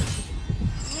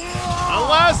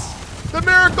 Unless the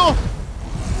miracle.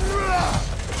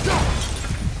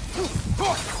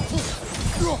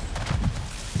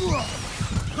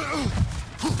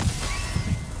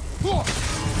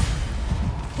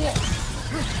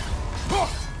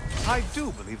 I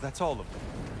do believe that's all of them.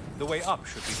 The way up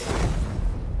should be clear.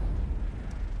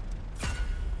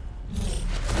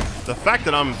 The fact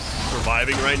that I'm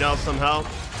surviving right now somehow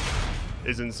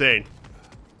is insane.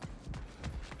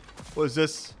 What is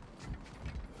this?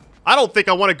 I don't think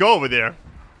I want to go over there.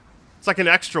 It's like an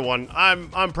extra one.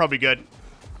 I'm probably good.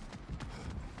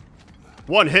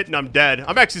 One hit and I'm dead.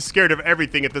 I'm actually scared of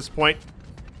everything at this point.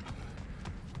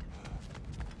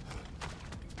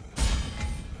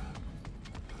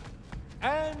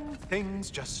 And things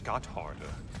just got harder.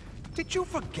 Did you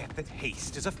forget that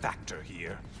haste is a factor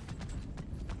here?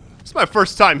 It's my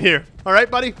first time here. All right,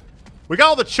 buddy? We got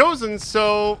all the Chosen,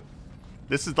 so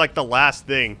this is like the last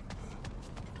thing.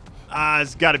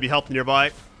 There's got to be help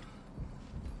nearby.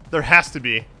 There has to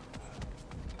be.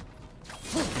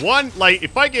 One, like,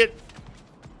 if I get...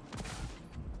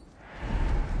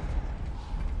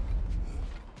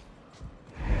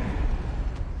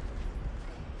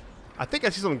 I think I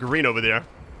see something green over there.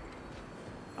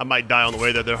 I might die on the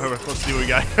way there. Let's see what we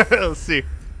got. Let's see.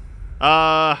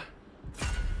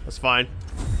 That's fine.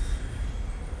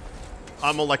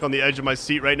 I'm like on the edge of my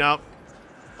seat right now.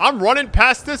 I'm running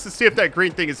past this to see if that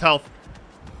green thing is health.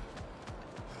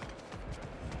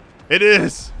 It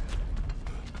is.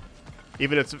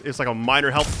 Even if it's like a minor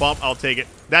health bump, I'll take it.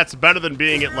 That's better than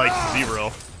being at like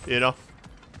 0, you know?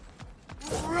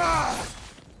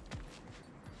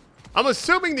 I'm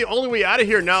assuming the only way out of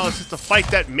here now is just to fight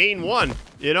that main one,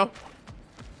 you know?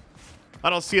 I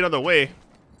don't see another way.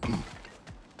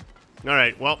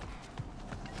 Alright, well.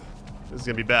 This is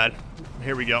gonna be bad.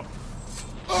 Here we go.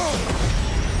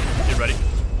 Get ready.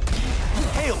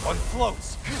 Hail one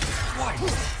floats. Why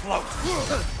does it float?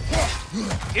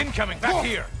 Incoming back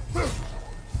here.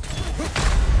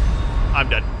 I'm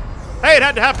dead. Hey, it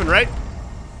had to happen, right?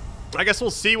 I guess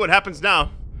we'll see what happens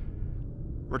now.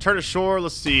 Return to shore.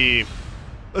 Let's see.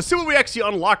 Let's see what we actually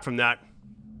unlocked from that.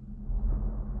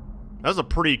 That was a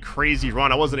pretty crazy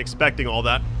run. I wasn't expecting all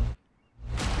that.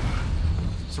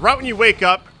 So right when you wake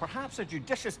up... Perhaps a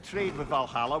judicious trade with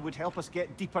Valhalla would help us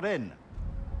get deeper in.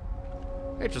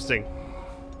 Interesting.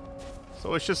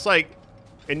 So it's just like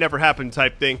it never happened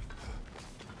type thing.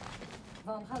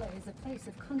 Valhalla is a place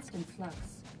of constant flux.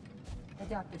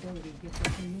 Adaptability gives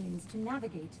us the means to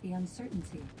navigate the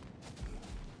uncertainty.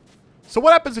 So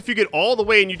what happens if you get all the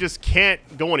way and you just can't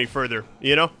go any further,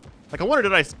 you know? Like, I wonder,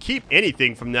 did I keep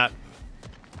anything from that?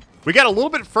 We got a little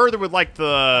bit further with, like,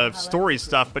 the story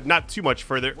stuff, but not too much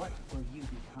further. What will you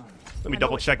become? Let me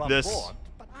double check this. Board,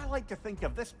 but I like to think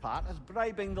of this part as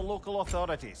bribing the local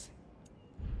authorities.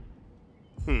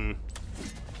 It's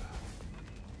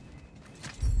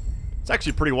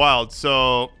actually pretty wild.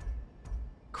 So,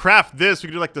 craft this. We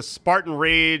can do, like, the Spartan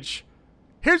Rage.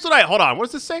 Here's what hold on. What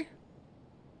does this say?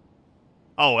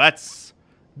 Oh,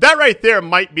 that right there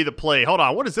might be the play. Hold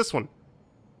on. What is this one?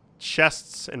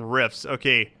 Chests and rifts.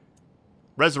 Okay.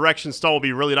 Resurrection Stone will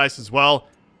be really nice as well.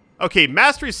 Okay,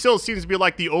 Mastery still seems to be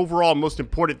like the overall most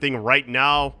important thing right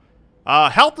now.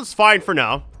 Health is fine for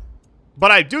now.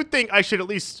 But I do think I should at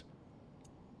least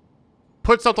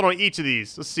put something on each of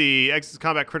these. Let's see. Exits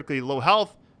combat critically low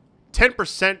health.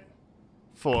 10%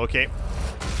 full. Okay.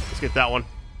 Let's get that one.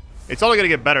 It's only going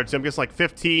to get better, too. I'm guessing like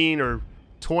 15 or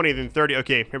 20, then 30.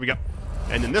 Okay, here we go.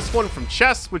 And then this one from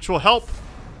chess, which will help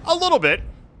a little bit.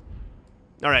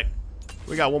 All right.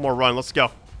 We got one more run. Let's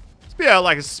go. Let's be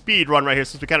like a speed run right here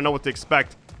since we kind of know what to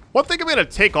expect. One thing I'm going to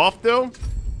take off, though,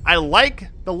 I like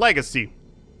the legacy.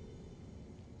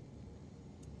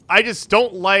 I just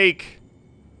don't like...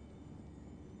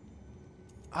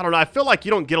 I don't know. I feel like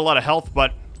you don't get a lot of health,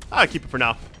 but I'll keep it for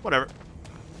now. Whatever.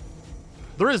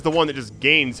 There is the one that just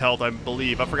gains health, I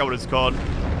believe. I forgot what it's called.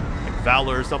 Like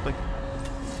Valor or something.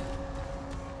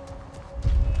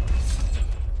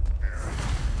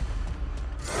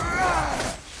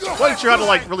 I wasn't sure how to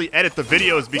like really edit the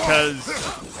videos because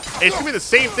it's gonna be the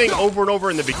same thing over and over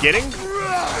in the beginning.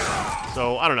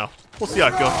 So I don't know. We'll see how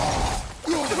it goes.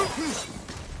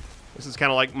 This is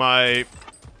kind of like my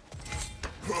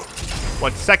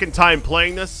second time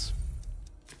playing this.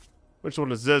 Which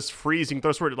one is this? Freezing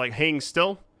thirst where it like hangs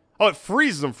still. Oh, it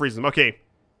freezes them. Okay.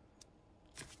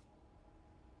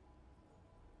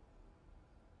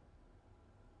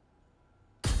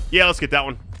 Yeah, let's get that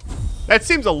one. That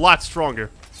seems a lot stronger.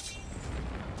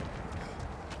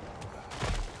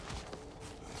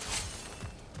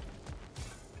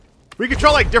 We can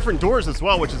try like different doors as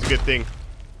well, which is a good thing.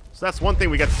 So that's one thing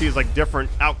we got to see is like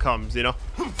different outcomes, you know?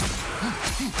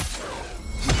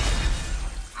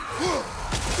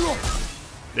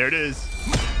 There it is.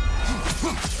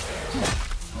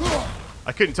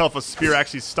 I couldn't tell if a spear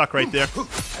actually stuck right there.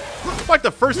 Like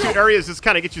the first two areas just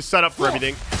kind of get you set up for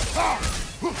everything.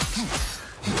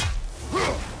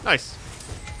 Nice.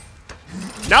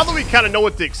 Now that we kind of know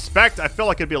what to expect, I feel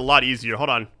like it'd be a lot easier. Hold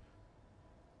on.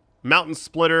 Mountain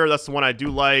Splitter, that's the one I do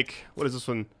like. What is this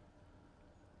one?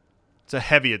 It's a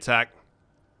heavy attack.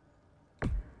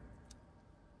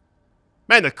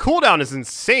 Man, the cooldown is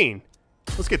insane.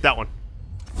 Let's get that one.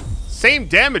 Same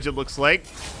damage, it looks like.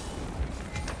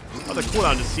 Oh, the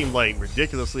cooldown just seemed like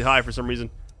ridiculously high for some reason.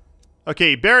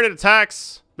 Okay, Baronet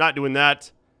attacks. Not doing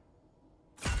that.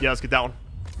 Yeah, let's get that one.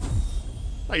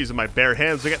 Not using my bare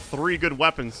hands. I got 3 good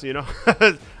weapons, you know?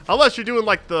 Unless you're doing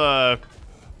like the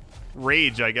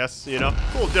rage, I guess, you know?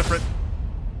 It's a little different.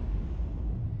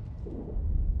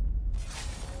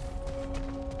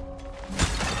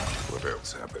 What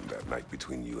else happened that night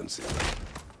between you and Sigma?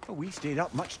 Well, we stayed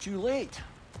up much too late.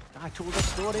 I told her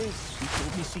stories, she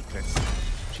told me secrets.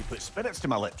 She put spirits to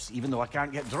my lips, even though I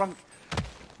can't get drunk.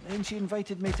 Then she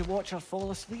invited me to watch her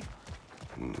fall asleep.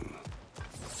 And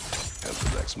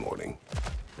the next morning?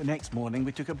 The next morning,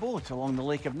 we took a boat along the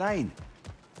Lake of Nine.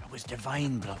 It was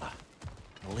divine, brother.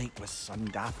 The lake was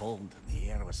sun-dappled, and the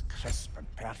air was crisp and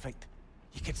perfect.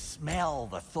 You could smell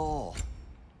the thaw.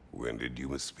 When did you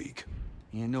misspeak?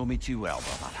 You know me too well,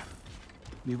 brother.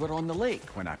 We were on the lake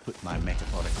when I put my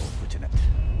metaphorical foot in it.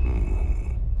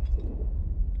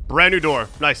 Brand new door.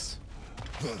 Nice.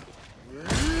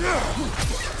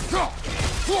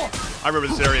 I remember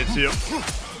this area too.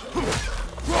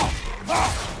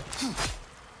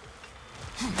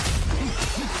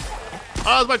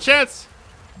 Oh, that's my chance.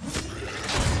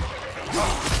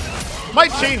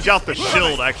 Might change out the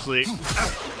shield, actually.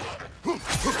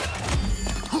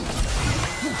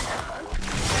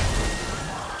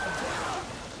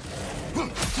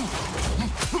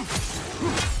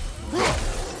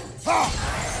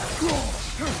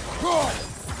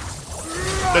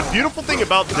 The beautiful thing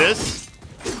about this,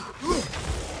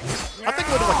 I think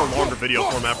we'll do like a longer video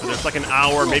format for this, like an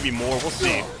hour, maybe more. We'll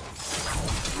see.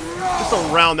 Just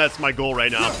around that's my goal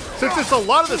right now. Since it's a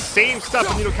lot of the same stuff,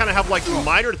 and you know, kind of have like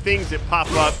minor things that pop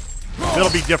up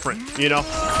that'll be different, you know?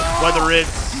 Whether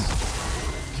it's...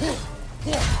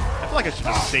 I feel like I should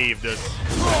just save this,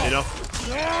 you know?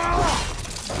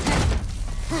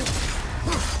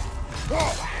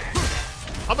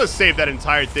 I'm gonna save that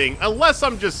entire thing, unless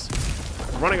I'm just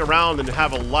running around and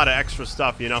have a lot of extra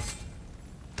stuff, you know?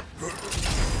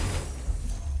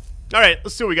 Alright,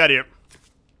 let's see what we got here.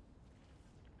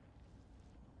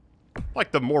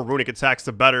 Like the more runic attacks,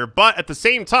 the better. But at the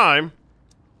same time,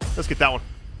 let's get that one.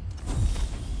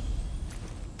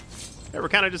 Yeah, we're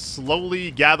kind of just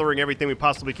slowly gathering everything we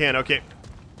possibly can. Okay.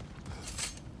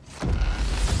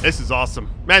 This is awesome.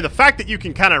 Man, the fact that you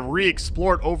can kind of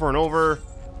re-explore it over and over.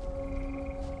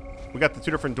 We got the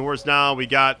 2 different doors now. We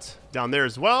got down there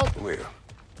as well. Where?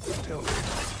 Tell me.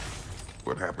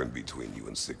 What happened between you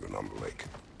and Sigrun on the lake?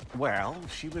 Well,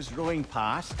 she was rowing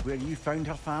past where you found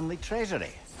her family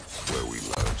treasury. Where we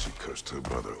learned she cursed her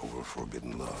brother over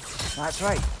forbidden love. That's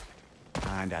right.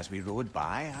 And as we rowed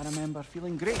by, I remember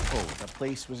feeling grateful the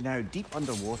place was now deep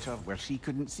underwater where she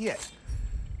couldn't see it.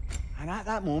 And at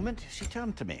that moment, she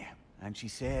turned to me, and she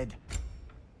said,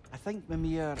 I think,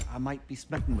 Mimir, I might be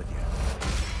smitten with you.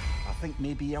 I think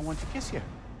maybe I want to kiss you.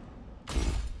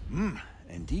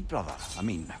 Indeed, brother. I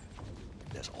mean,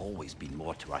 there's always been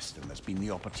more to us than there's been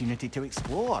the opportunity to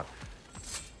explore.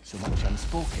 So much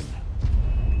unspoken,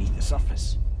 beneath the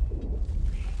surface.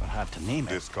 But hard to name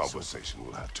it. This conversation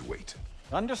will have to wait.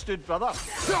 Understood, brother.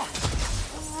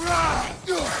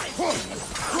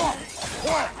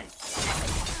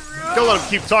 Don't let him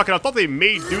keep talking. I thought they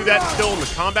may do that still in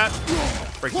the combat.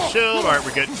 Break the shield. Alright,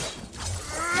 we're good.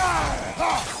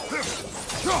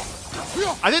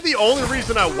 I think the only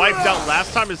reason I wiped out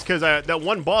last time is because that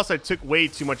one boss I took way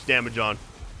too much damage on.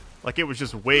 Like, it was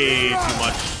just way too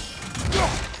much.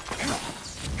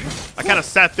 I kind of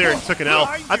sat there and took an L.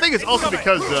 I think it's also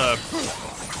because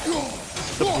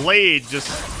the blade just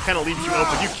kind of leaves you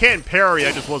open. You can parry,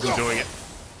 I just wasn't doing it.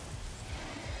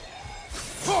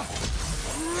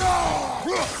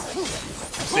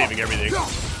 Saving everything.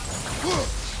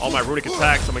 All my runic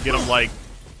attacks, I'm gonna get them like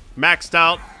maxed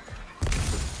out.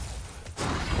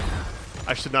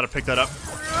 I should not have picked that up.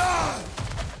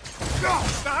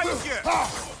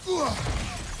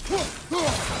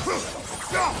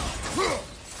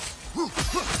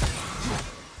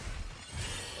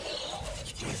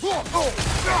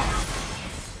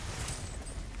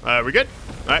 We good?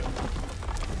 All right.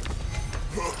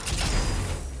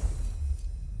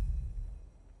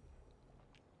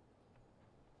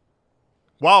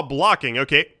 While blocking,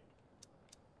 okay.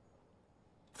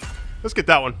 Let's get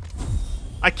that one.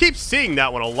 I keep seeing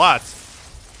that one a lot.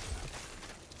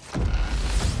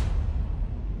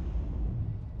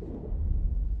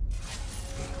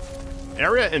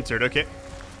 Area entered, okay.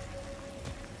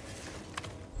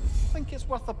 Think it's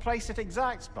worth the price it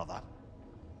exacts, brother.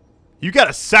 You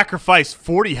gotta sacrifice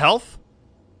 40 health?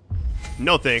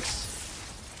 No thanks.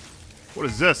 What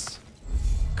is this?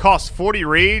 Costs 40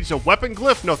 rage, a weapon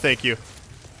glyph? No thank you.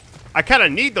 I kinda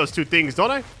need those two things,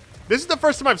 don't I? This is the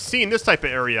first time I've seen this type of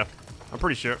area. I'm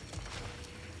pretty sure.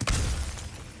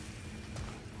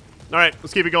 Alright,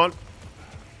 let's keep it going.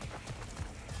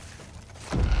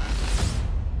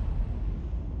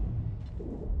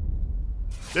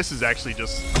 This is actually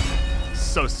just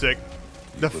so sick.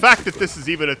 The fact that this is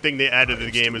even a thing they added to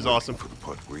the game is awesome. For the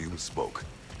part where you spoke.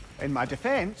 In my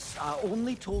defense, I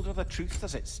only told her the truth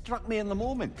as it struck me in the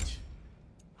moment.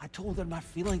 I told her my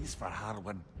feelings for her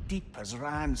were deep as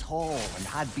Rand's Hall and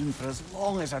had been for as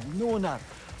long as I've known her.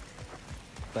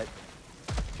 But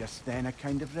just then a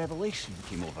kind of revelation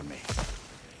came over me.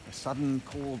 A sudden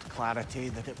cold clarity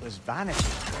that it was vanity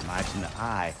to imagine that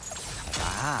I, as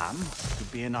I am,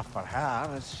 could be enough for her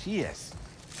as she is.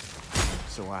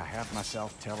 So I heard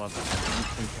myself tell her that I didn't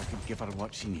think I could give her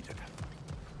what she needed.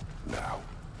 Now,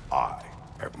 I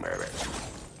have mad at you.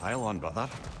 Pile on, brother.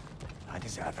 I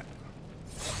deserve it.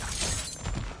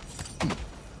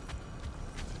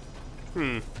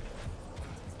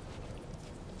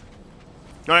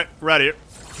 Alright, we're out of here.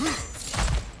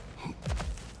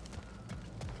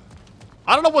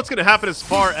 I don't know what's gonna happen as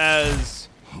far as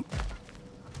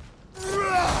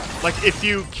like if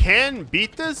you can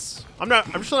beat this. I'm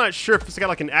just not sure if it's got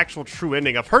like an actual true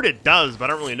ending. I've heard it does, but I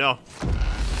don't really know.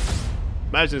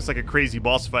 Imagine it's like a crazy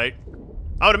boss fight.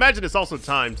 I would imagine it's also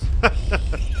timed.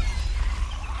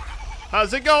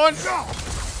 How's it going?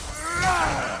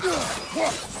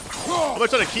 I'm gonna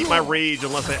try to keep my rage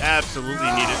unless I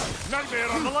absolutely need it. Nightmare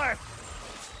on the left.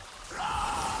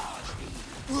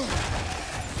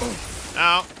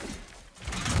 Ow.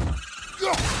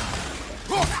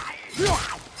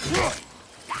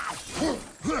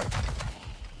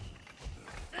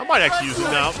 I might actually use it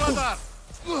now.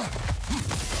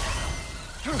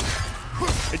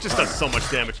 It just does so much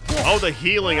damage. Oh, the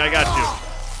healing, I got you.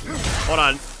 Hold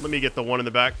on, let me get the one in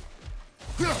the back.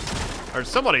 Or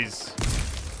somebody's...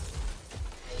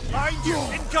 Behind you,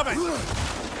 incoming.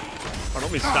 Oh,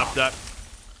 let me stop that.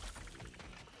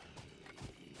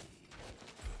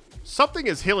 Something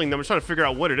is healing them. I'm trying to figure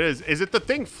out what it is. Is it the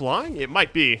thing flying? It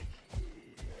might be.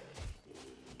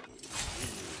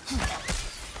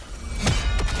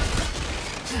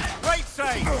 Great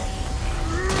save.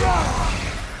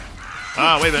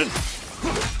 Ah, wait a minute.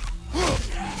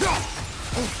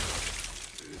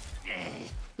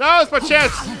 No, it's my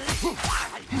chance.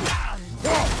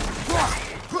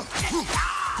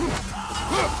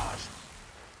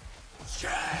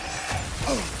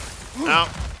 Ow.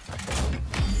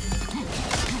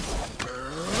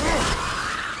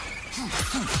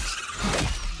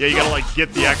 Yeah, you gotta like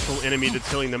get the actual enemy that's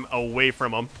killing them away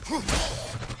from them.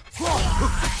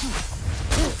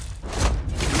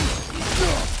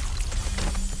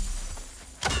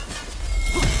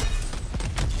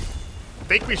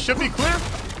 we should be clear.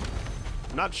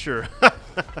 Not sure.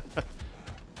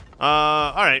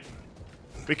 Alright.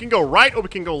 We can go right or we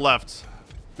can go left.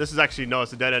 This is actually, no,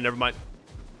 it's a dead end. Never mind.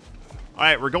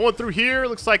 Alright, we're going through here.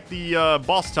 Looks like the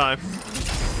boss time.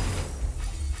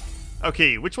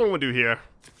 Okay, which one we'll do here?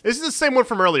 This is the same one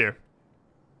from earlier.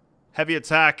 Heavy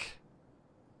attack.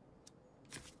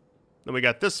 Then we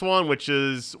got this one, which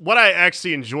is what I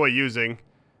actually enjoy using.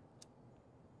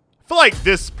 I feel like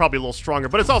this is probably a little stronger,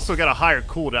 but it's also got a higher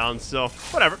cooldown, so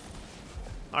whatever.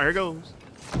 Alright, here goes.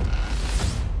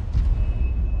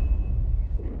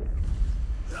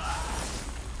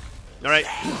 Alright,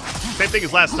 same thing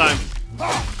as last time.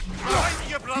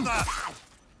 Your brother.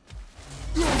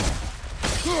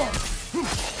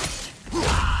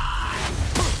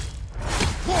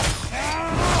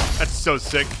 That's so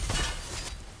sick.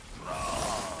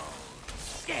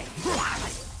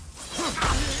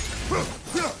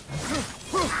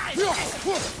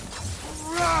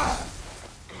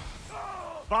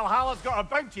 Valhalla's got a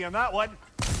bounty on that one.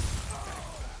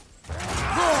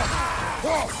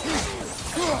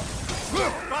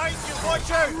 Find you,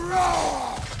 watch out!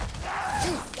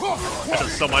 That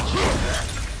does so much.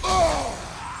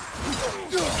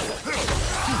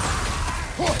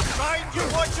 Find you,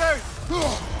 watch out!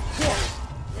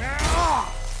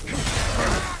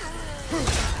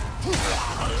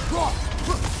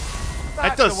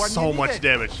 That does so much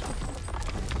damage.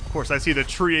 Of course, I see the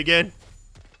tree again.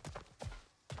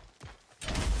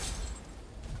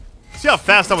 See how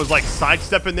fast I was like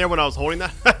sidestepping there when I was holding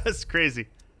that? That's crazy.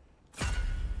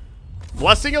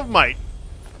 Blessing of Might.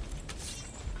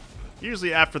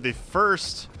 Usually after the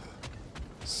first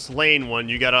slain one,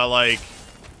 you gotta like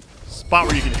spot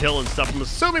where you can heal and stuff. I'm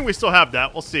assuming we still have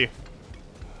that. We'll see.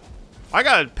 I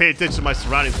gotta pay attention to my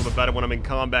surroundings a little bit better when I'm in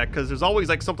combat, because there's always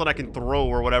like something I can throw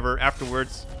or whatever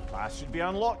afterwards. Pass should be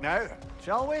unlocked now,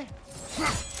 shall we?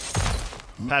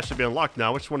 Pass should be unlocked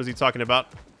now. Which one is he talking about?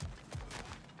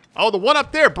 Oh, the one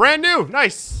up there, brand new.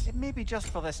 Nice. It may be just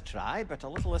for this try, but a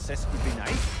little assist would be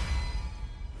nice.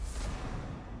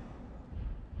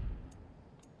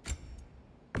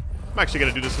 I'm actually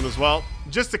gonna do this one as well,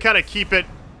 just to kind of keep it,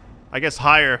 I guess,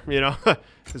 higher, you know,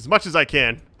 as much as I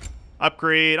can.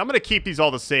 Upgrade. I'm gonna keep these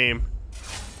all the same. I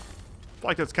feel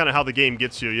like that's kind of how the game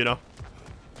gets you, you know.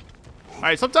 All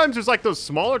right, sometimes there's like those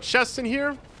smaller chests in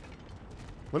here.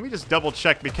 Let me just double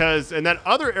check, because in that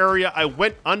other area I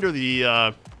went under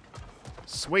the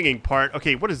swinging part.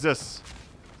 Okay, what is this?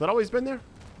 Has that always been there?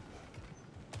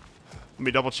 Let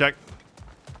me double check.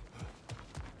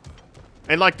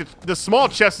 And like the small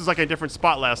chest is like a different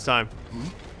spot last time.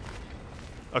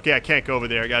 Okay, I can't go over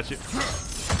there. I got you.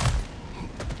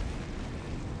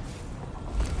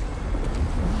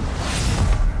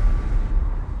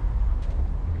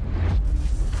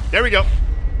 There we go.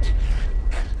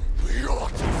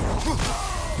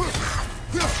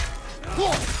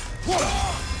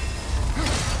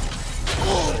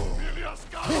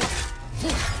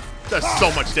 That's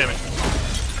so much damage.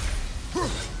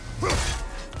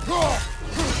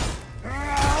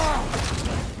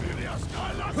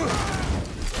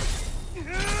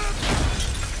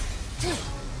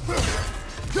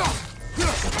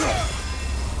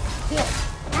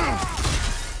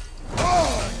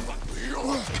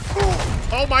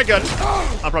 Oh my god.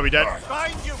 I'm probably dead.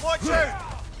 Find you, watch out!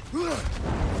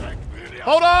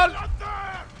 Hold on!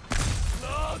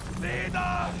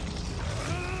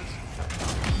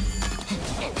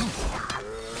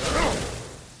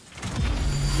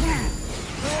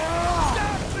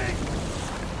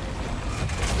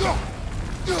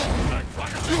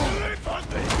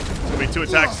 It's gonna be 2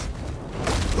 attacks.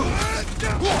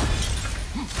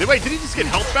 Wait, did he just get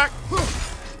health back?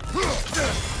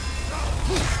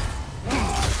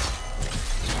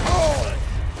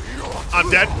 I'm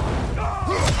dead.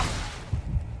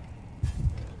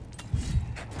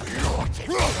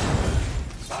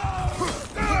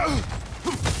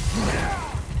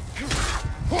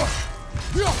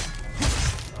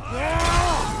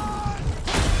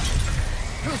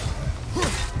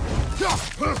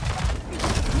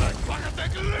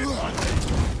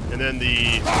 And then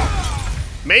the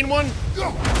main one,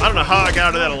 I don't know how I got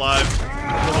out of that alive.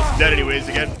 I'm almost dead anyways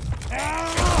again.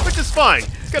 Which is fine.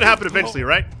 It's gonna happen eventually,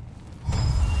 right?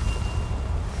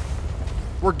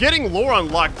 We're getting lore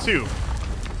unlocked too.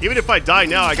 Even if I die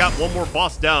now, I got one more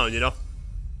boss down, you know?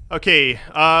 Okay,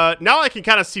 now I can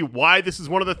kind of see why this is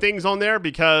one of the things on there,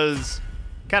 because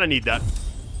kind of need that.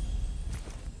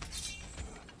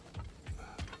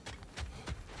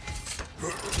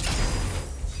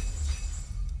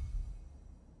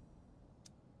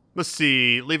 Let's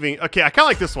see, leaving, okay, I kind of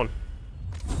like this one.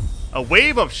 A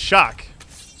wave of shock.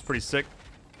 It's pretty sick.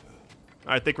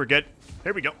 I think we're good.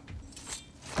 Here we go.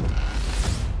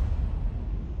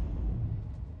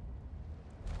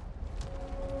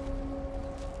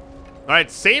 Alright,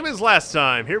 same as last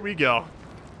time. Here we go.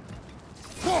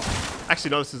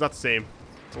 Actually, no, this is not the same.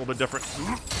 It's a little bit different.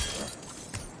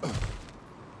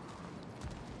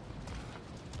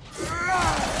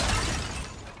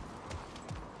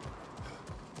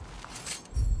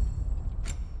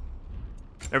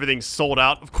 Everything's sold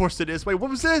out. Of course it is. Wait, what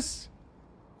was this?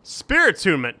 Spirit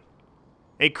Attunement.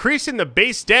 Increasing the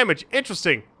base damage.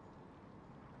 Interesting.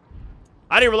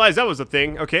 I didn't realize that was a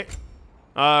thing. Okay.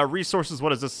 Resources, what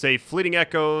does this say? Fleeting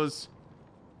Echoes.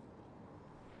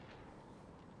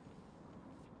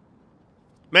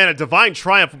 Man, a Divine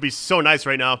Triumph would be so nice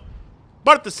right now.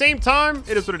 But at the same time,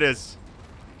 it is what it is.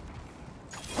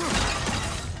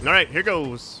 Alright, here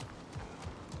goes.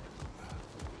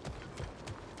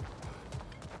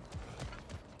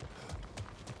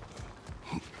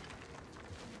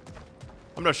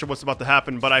 I'm not sure what's about to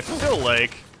happen, but I feel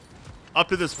like up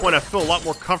to this point I feel a lot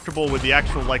more comfortable with the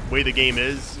actual like way the game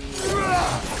is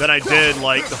than I did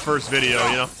like the first video,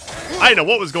 you know? I didn't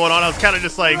know what was going on. I was kind of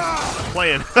just like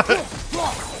playing.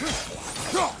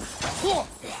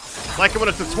 Like when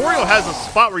a tutorial has a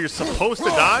spot where you're supposed to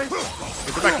die,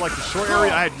 you go back to like the short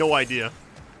area, I had no idea.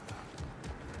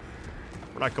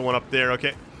 We're not going up there,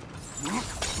 okay.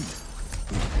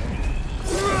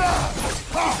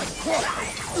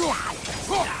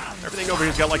 Everything over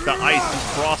here's got like the ice and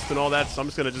frost and all that, so I'm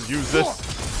just gonna just use this.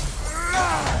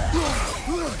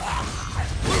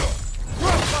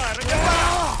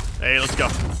 Hey, let's go.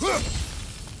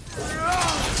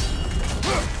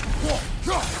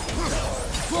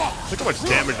 Look how much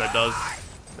damage that does.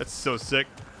 That's so sick.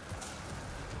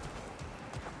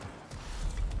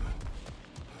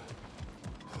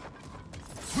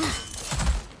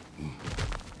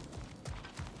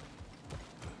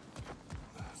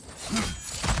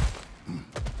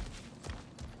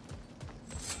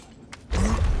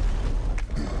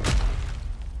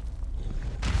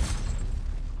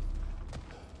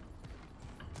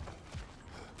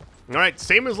 Alright,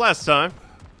 same as last time.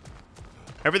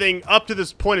 Everything up to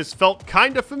this point has felt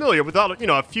kind of familiar without, you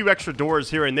know, a few extra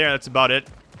doors here and there. That's about it.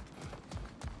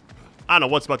 I don't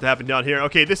know what's about to happen down here.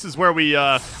 Okay, this is where we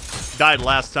died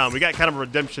last time. We got kind of a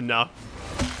redemption now.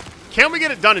 Can we get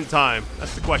it done in time?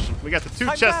 That's the question. We got the two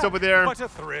chests over there. What a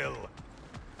thrill.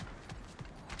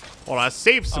 Hold on, I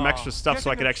saved some extra stuff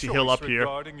so I could actually heal up here.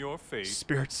 Your fate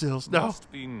Spirit Seals. No. must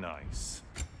be nice.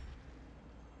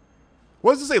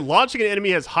 What does it say? Launching an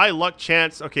enemy has high luck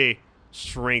chance. Okay,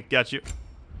 strength. Got you.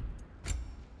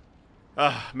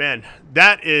 Man,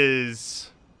 that is...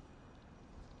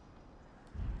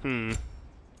 I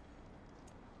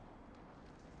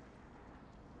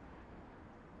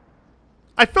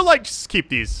feel like just keep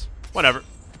these. Whatever.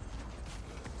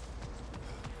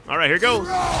 Alright, here goes.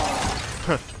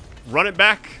 Run it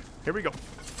back. Here we go.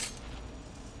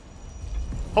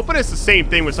 Hoping it's the same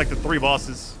thing with like the 3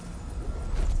 bosses.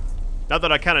 Now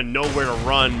that I kind of know where to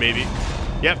run, maybe.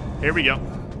 Yep, here we go.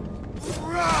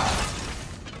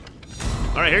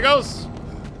 Alright, here goes.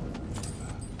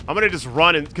 I'm gonna just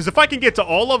run, and because if I can get to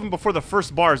all of them before the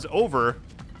first bar is over,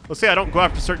 let's say I don't go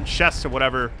after certain chests or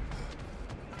whatever.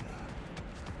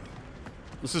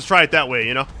 Let's just try it that way,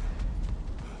 you know?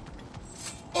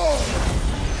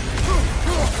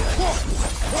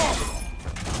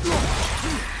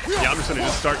 Yeah, I'm just gonna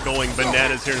just start going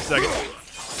bananas here in a second.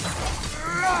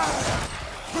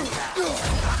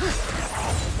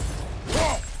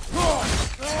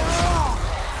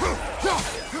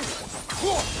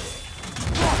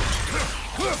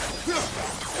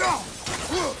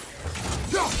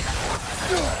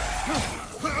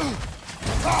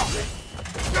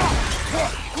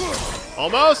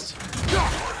 Almost.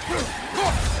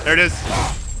 There it is.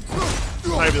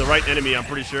 Not even the right enemy, I'm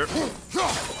pretty sure.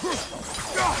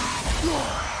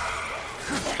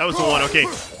 That was the one, okay.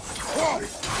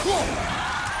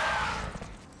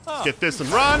 Let's get this and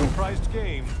run.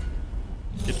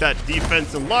 Get that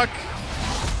defense and luck.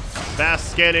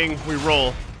 Fast scanning, we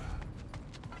roll.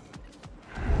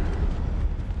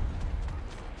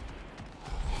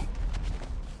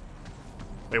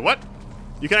 Wait, what?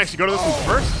 You can actually go to this one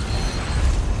first?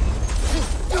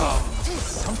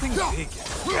 Something big and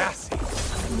gassy.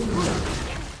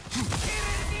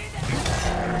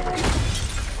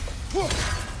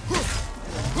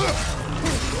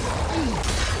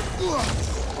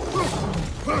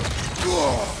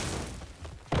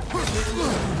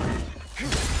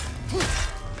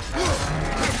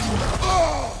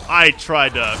 I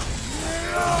tried to...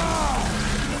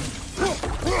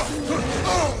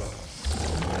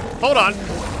 Hold on.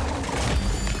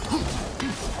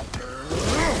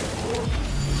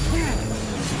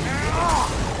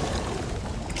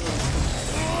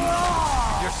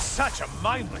 Such a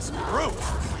mindless brute.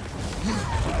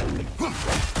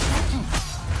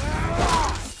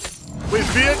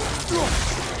 Please be it.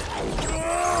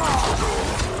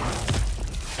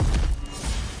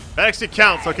 That actually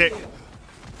counts, okay.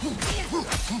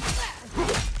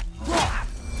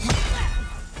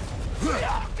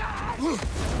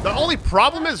 The only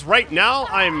problem is right now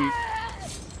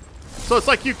so it's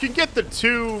like you can get the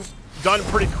 2 done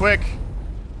pretty quick.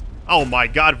 Oh my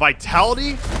god,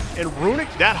 Vitality and Runic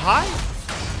that high?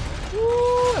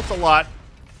 Woo, that's a lot.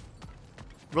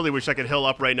 Really wish I could heal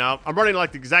up right now. I'm running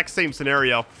like the exact same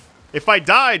scenario. If I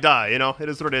die, I die, you know? It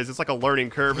is what it is. It's like a learning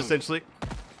curve, essentially.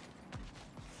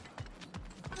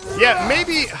 Yeah,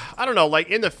 maybe, I don't know, like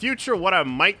in the future, what I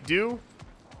might do.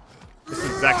 This is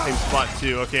the exact same spot,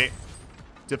 too. Okay.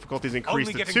 Difficulties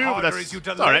increased to 2, but that's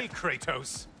all right.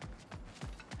 Kratos.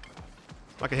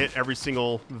 I can hit every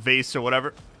single vase or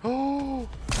whatever. Oh.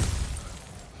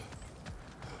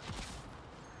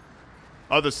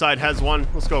 Other side has one.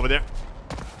 Let's go over there.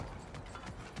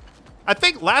 I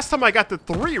think last time I got the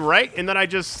 3, right? And then I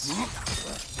just...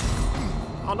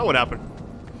 I don't know what happened.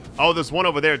 Oh, there's one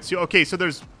over there, too. Okay, so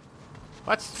there's...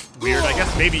 That's weird. I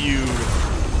guess maybe you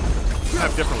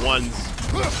have different ones.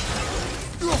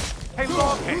 Hey,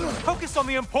 Loghead, focus on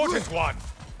the important one.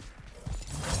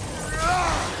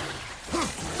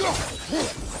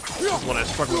 This is one I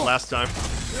struggled with last time.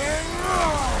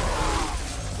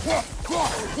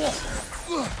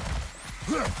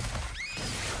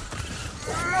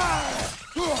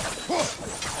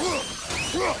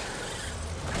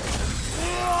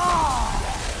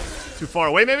 Too far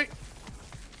away, maybe?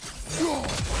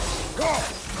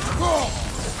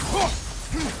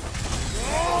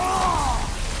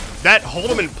 That hold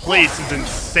him in place is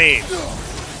insane.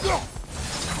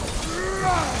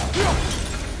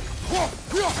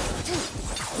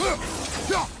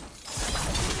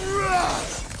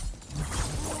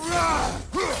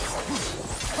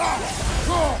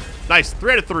 Nice,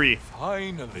 3 out of 3.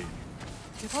 Finally.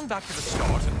 Get on back to the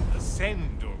start and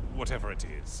ascend, or whatever it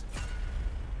is.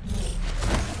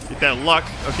 Get that luck.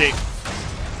 Okay.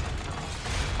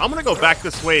 I'm gonna go back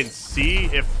this way and see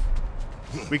if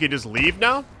we can just leave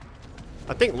now.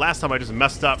 I think last time I just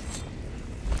messed up.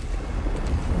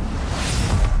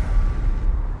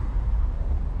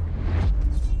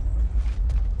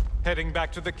 Heading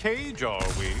back to the cage, are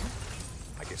we?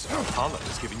 I guess Valhalla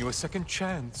is giving you a second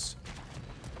chance.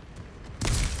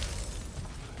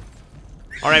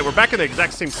 All right, we're back in the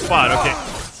exact same spot. Okay.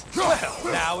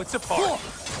 Well, now it's a party.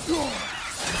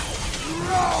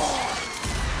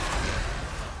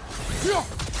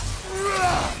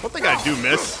 One thing I do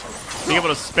miss, being able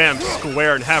to spam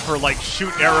square and have her like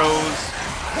shoot arrows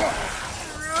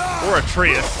or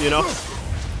Atreus, you know?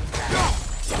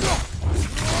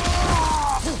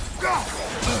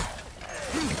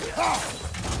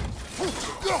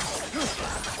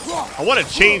 I want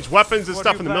to change weapons and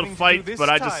stuff in the middle of the fight, but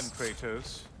I just...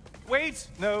 Kratos? Wait,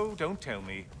 no, don't tell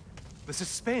me. The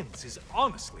suspense is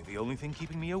honestly the only thing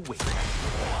keeping me awake.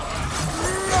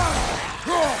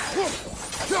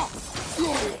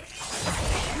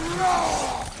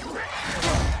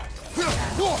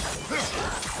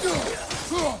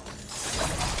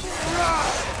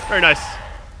 Very nice.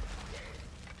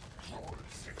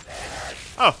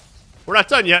 Oh, we're not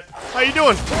done yet. How you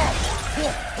doing?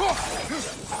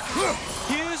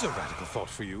 Here's a radical thought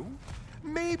for you.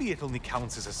 Maybe it only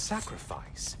counts as a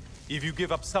sacrifice if you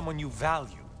give up someone you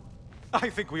value. I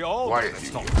think we all Why do are this you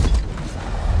thought.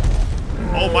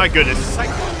 Oh my goodness.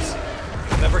 Cyclops.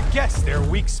 You'll never guess their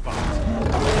weak spot. I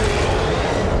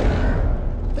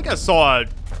think I saw a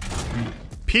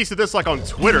piece of this like on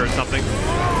Twitter or something.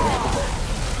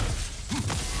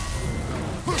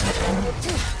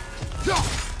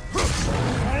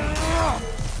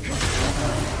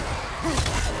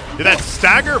 Did that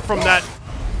stagger from that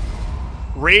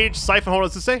rage siphon? Hold on,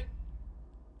 does it say?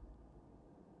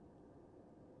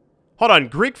 Hold on.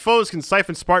 Greek foes can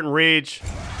siphon Spartan rage.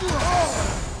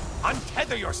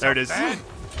 Untether yourself, There it is. man.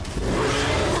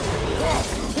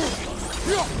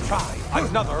 Try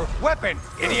another weapon,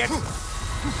 idiot.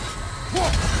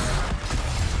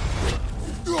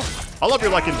 I love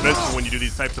you're like invincible when you do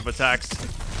these types of attacks.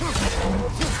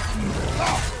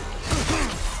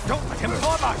 Don't let him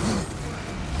claw back.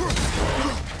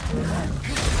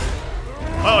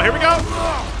 Oh, here we go.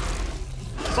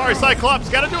 Sorry, Cyclops.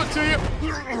 Gotta do it to you.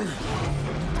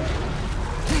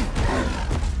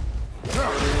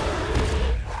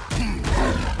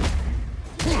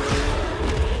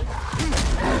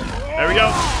 There we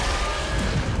go.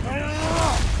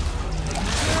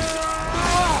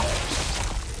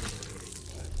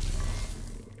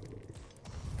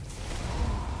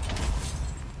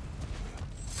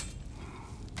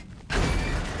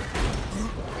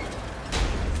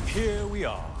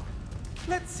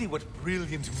 Let's see what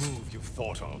brilliant move you've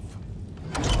thought of.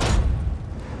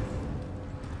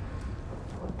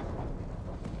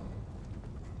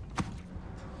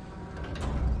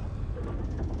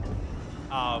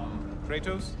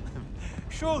 Kratos?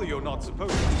 Surely you're not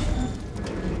supposed to.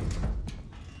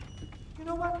 You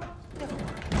know what? Never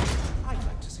mind. I'd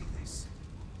like to see this.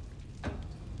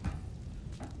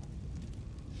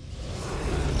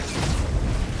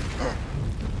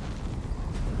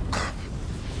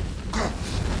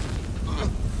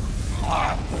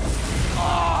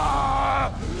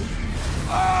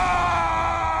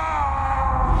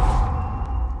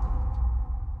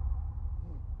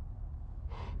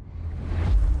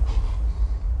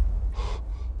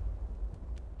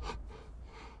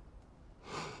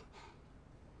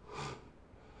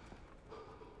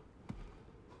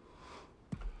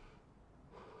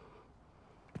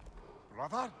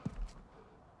 Brother?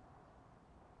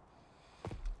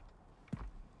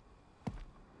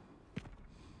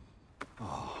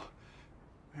 Oh,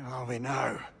 where are we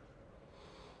now?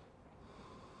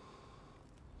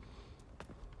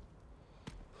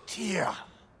 TYR!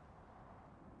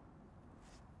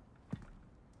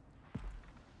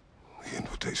 The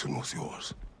invitation was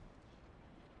yours.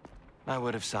 I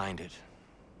would have signed it,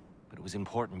 but it was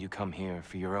important you come here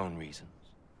for your own reasons.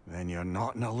 Then you're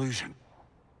not an illusion.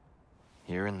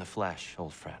 Here in the flesh,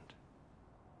 old friend.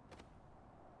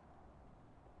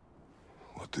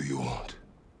 What do you want?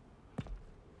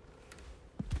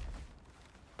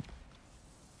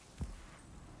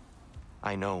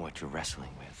 I know what you're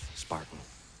wrestling with, Spartan.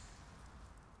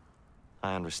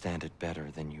 I understand it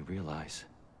better than you realize.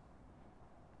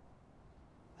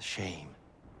 The shame.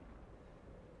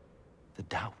 The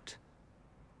doubt.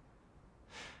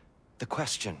 The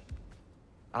question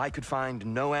I could find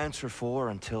no answer for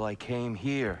until I came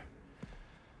here.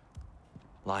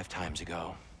 Lifetimes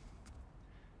ago.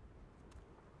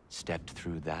 Stepped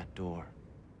through that door.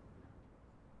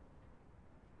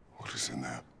 What is in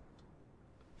there?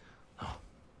 Oh.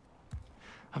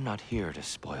 I'm not here to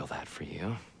spoil that for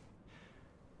you.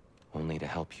 Only to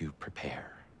help you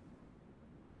prepare.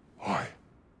 Why?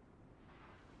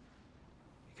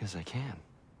 Because I can.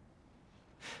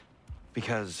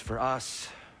 Because for us,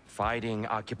 fighting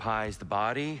occupies the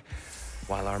body,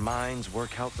 while our minds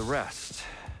work out the rest.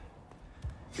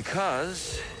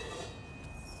 Because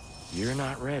you're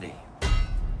not ready.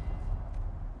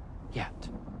 Yet.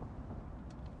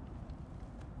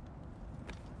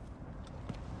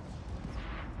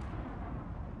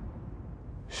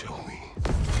 Show me.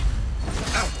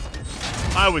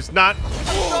 I was not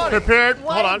prepared.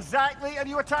 Why Hold on. exactly are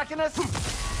you attacking us?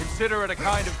 Consider it a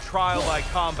kind of trial by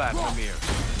combat, Mimir.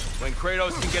 When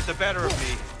Kratos can get the better of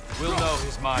me, we'll know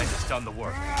his mind has done the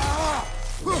work.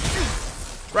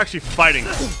 We're actually fighting,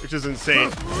 which is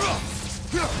insane.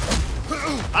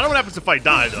 I don't know what happens if I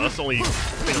die, though. That's the only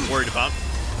thing I'm worried about.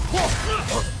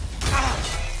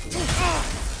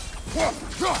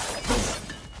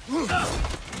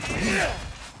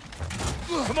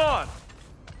 Come on!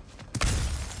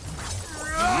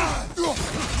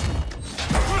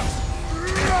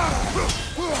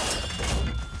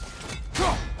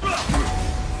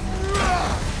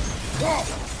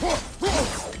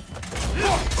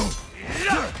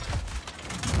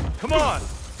 Come on!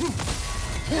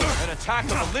 An attack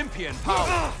of Olympian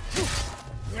power.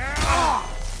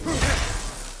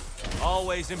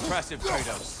 Always impressive,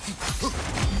 Kratos.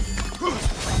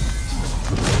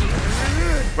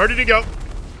 Where did he go?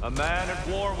 A man at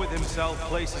war with himself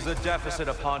places a deficit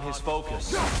upon his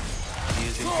focus. He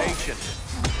is impatient,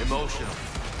 emotional,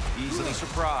 easily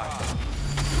surprised.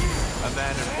 A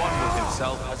man at one with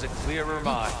himself has a clearer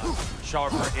mind,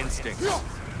 sharper instincts.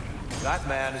 That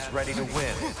man is ready to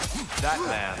win. That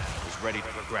man is ready to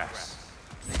progress.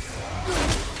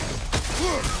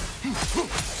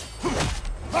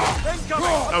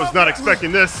 I was not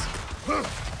expecting this.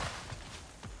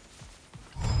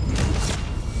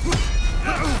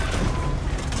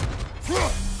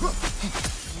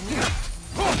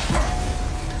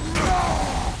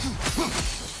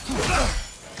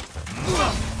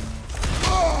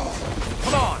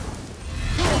 Come on!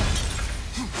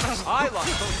 I lost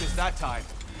focus that time.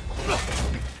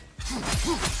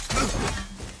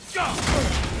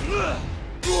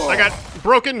 I got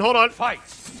broken. Hold on. Fight!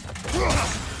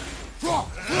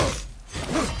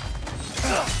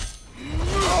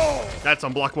 That's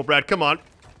unblockable, Brad. Come on.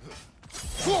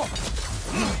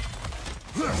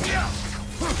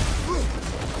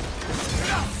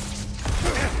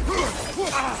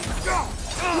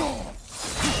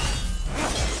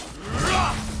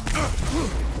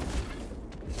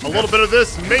 A little bit of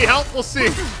this may help. We'll see.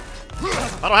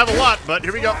 I don't have a lot, but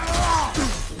here we go.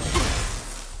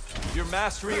 Your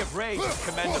mastery of rage is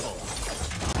commendable.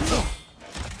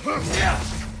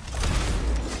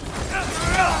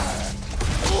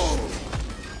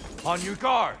 On your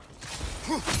guard.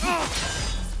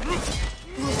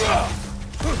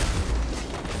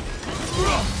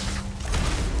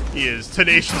 He is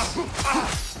tenacious.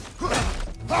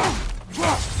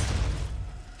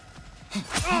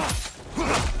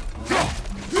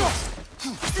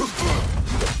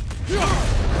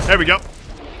 There we go.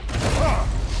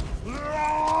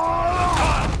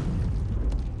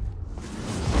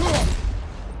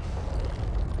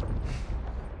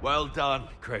 Well done,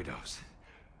 Kratos.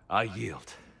 I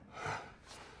yield.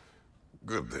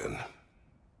 Good then.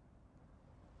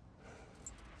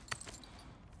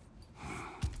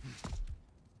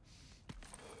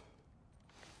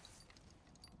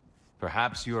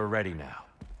 Perhaps you are ready now.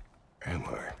 Am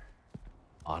I?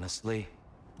 Honestly,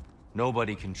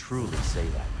 nobody can truly say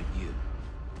that but you.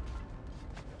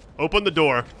 Open the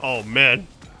door. Oh, man.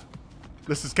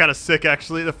 This is kind of sick,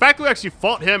 actually. The fact that we actually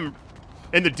fought him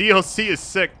in the DLC is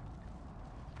sick.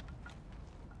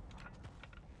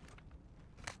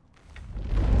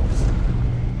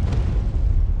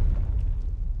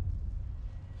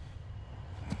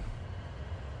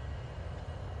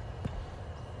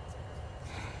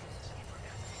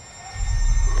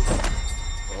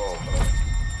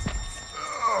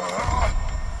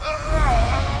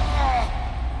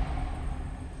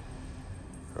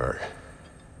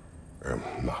 I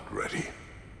am not ready.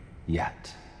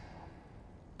 Yet.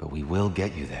 But we will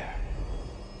get you there.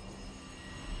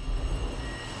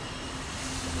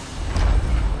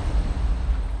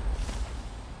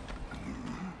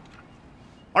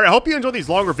 All right, I hope you enjoy these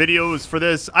longer videos for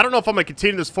this. I don't know if I'm going to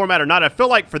continue this format or not. I feel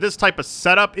like for this type of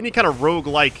setup, any kind of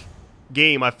roguelike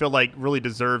game, I feel like really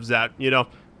deserves that, you know.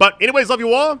 But anyways, love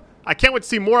you all. I can't wait to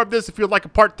see more of this. If you'd like a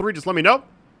part 3, just let me know.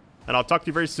 And I'll talk to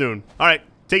you very soon. All right,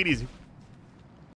 take it easy.